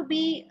have to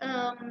be.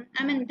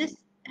 I mean, this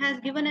has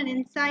given an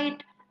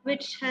insight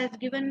which has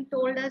given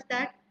told us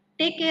that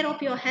take care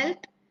of your health.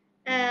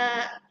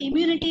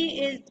 Immunity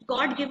is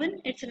God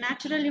given; it's a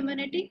natural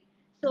immunity.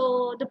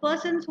 So the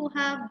persons who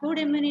have good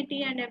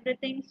immunity and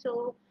everything,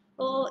 so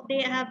oh,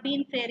 they have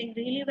been faring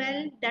really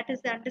well. That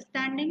is the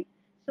understanding.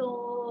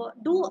 So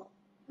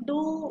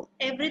do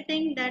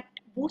everything that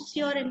boosts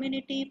your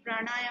immunity,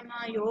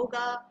 pranayama,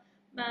 yoga,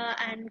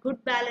 and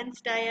good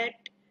balanced diet.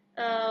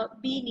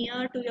 Be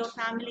near to your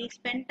family,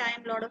 spend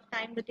time, lot of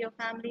time with your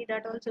family.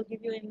 That also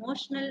give you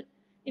emotional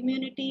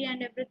immunity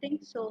and everything.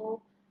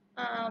 So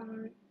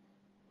um,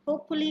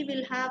 hopefully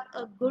we'll have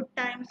a good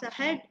times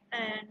ahead,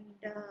 and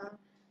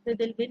we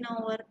will win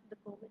over the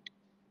COVID.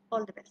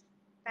 All the best.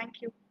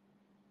 Thank you.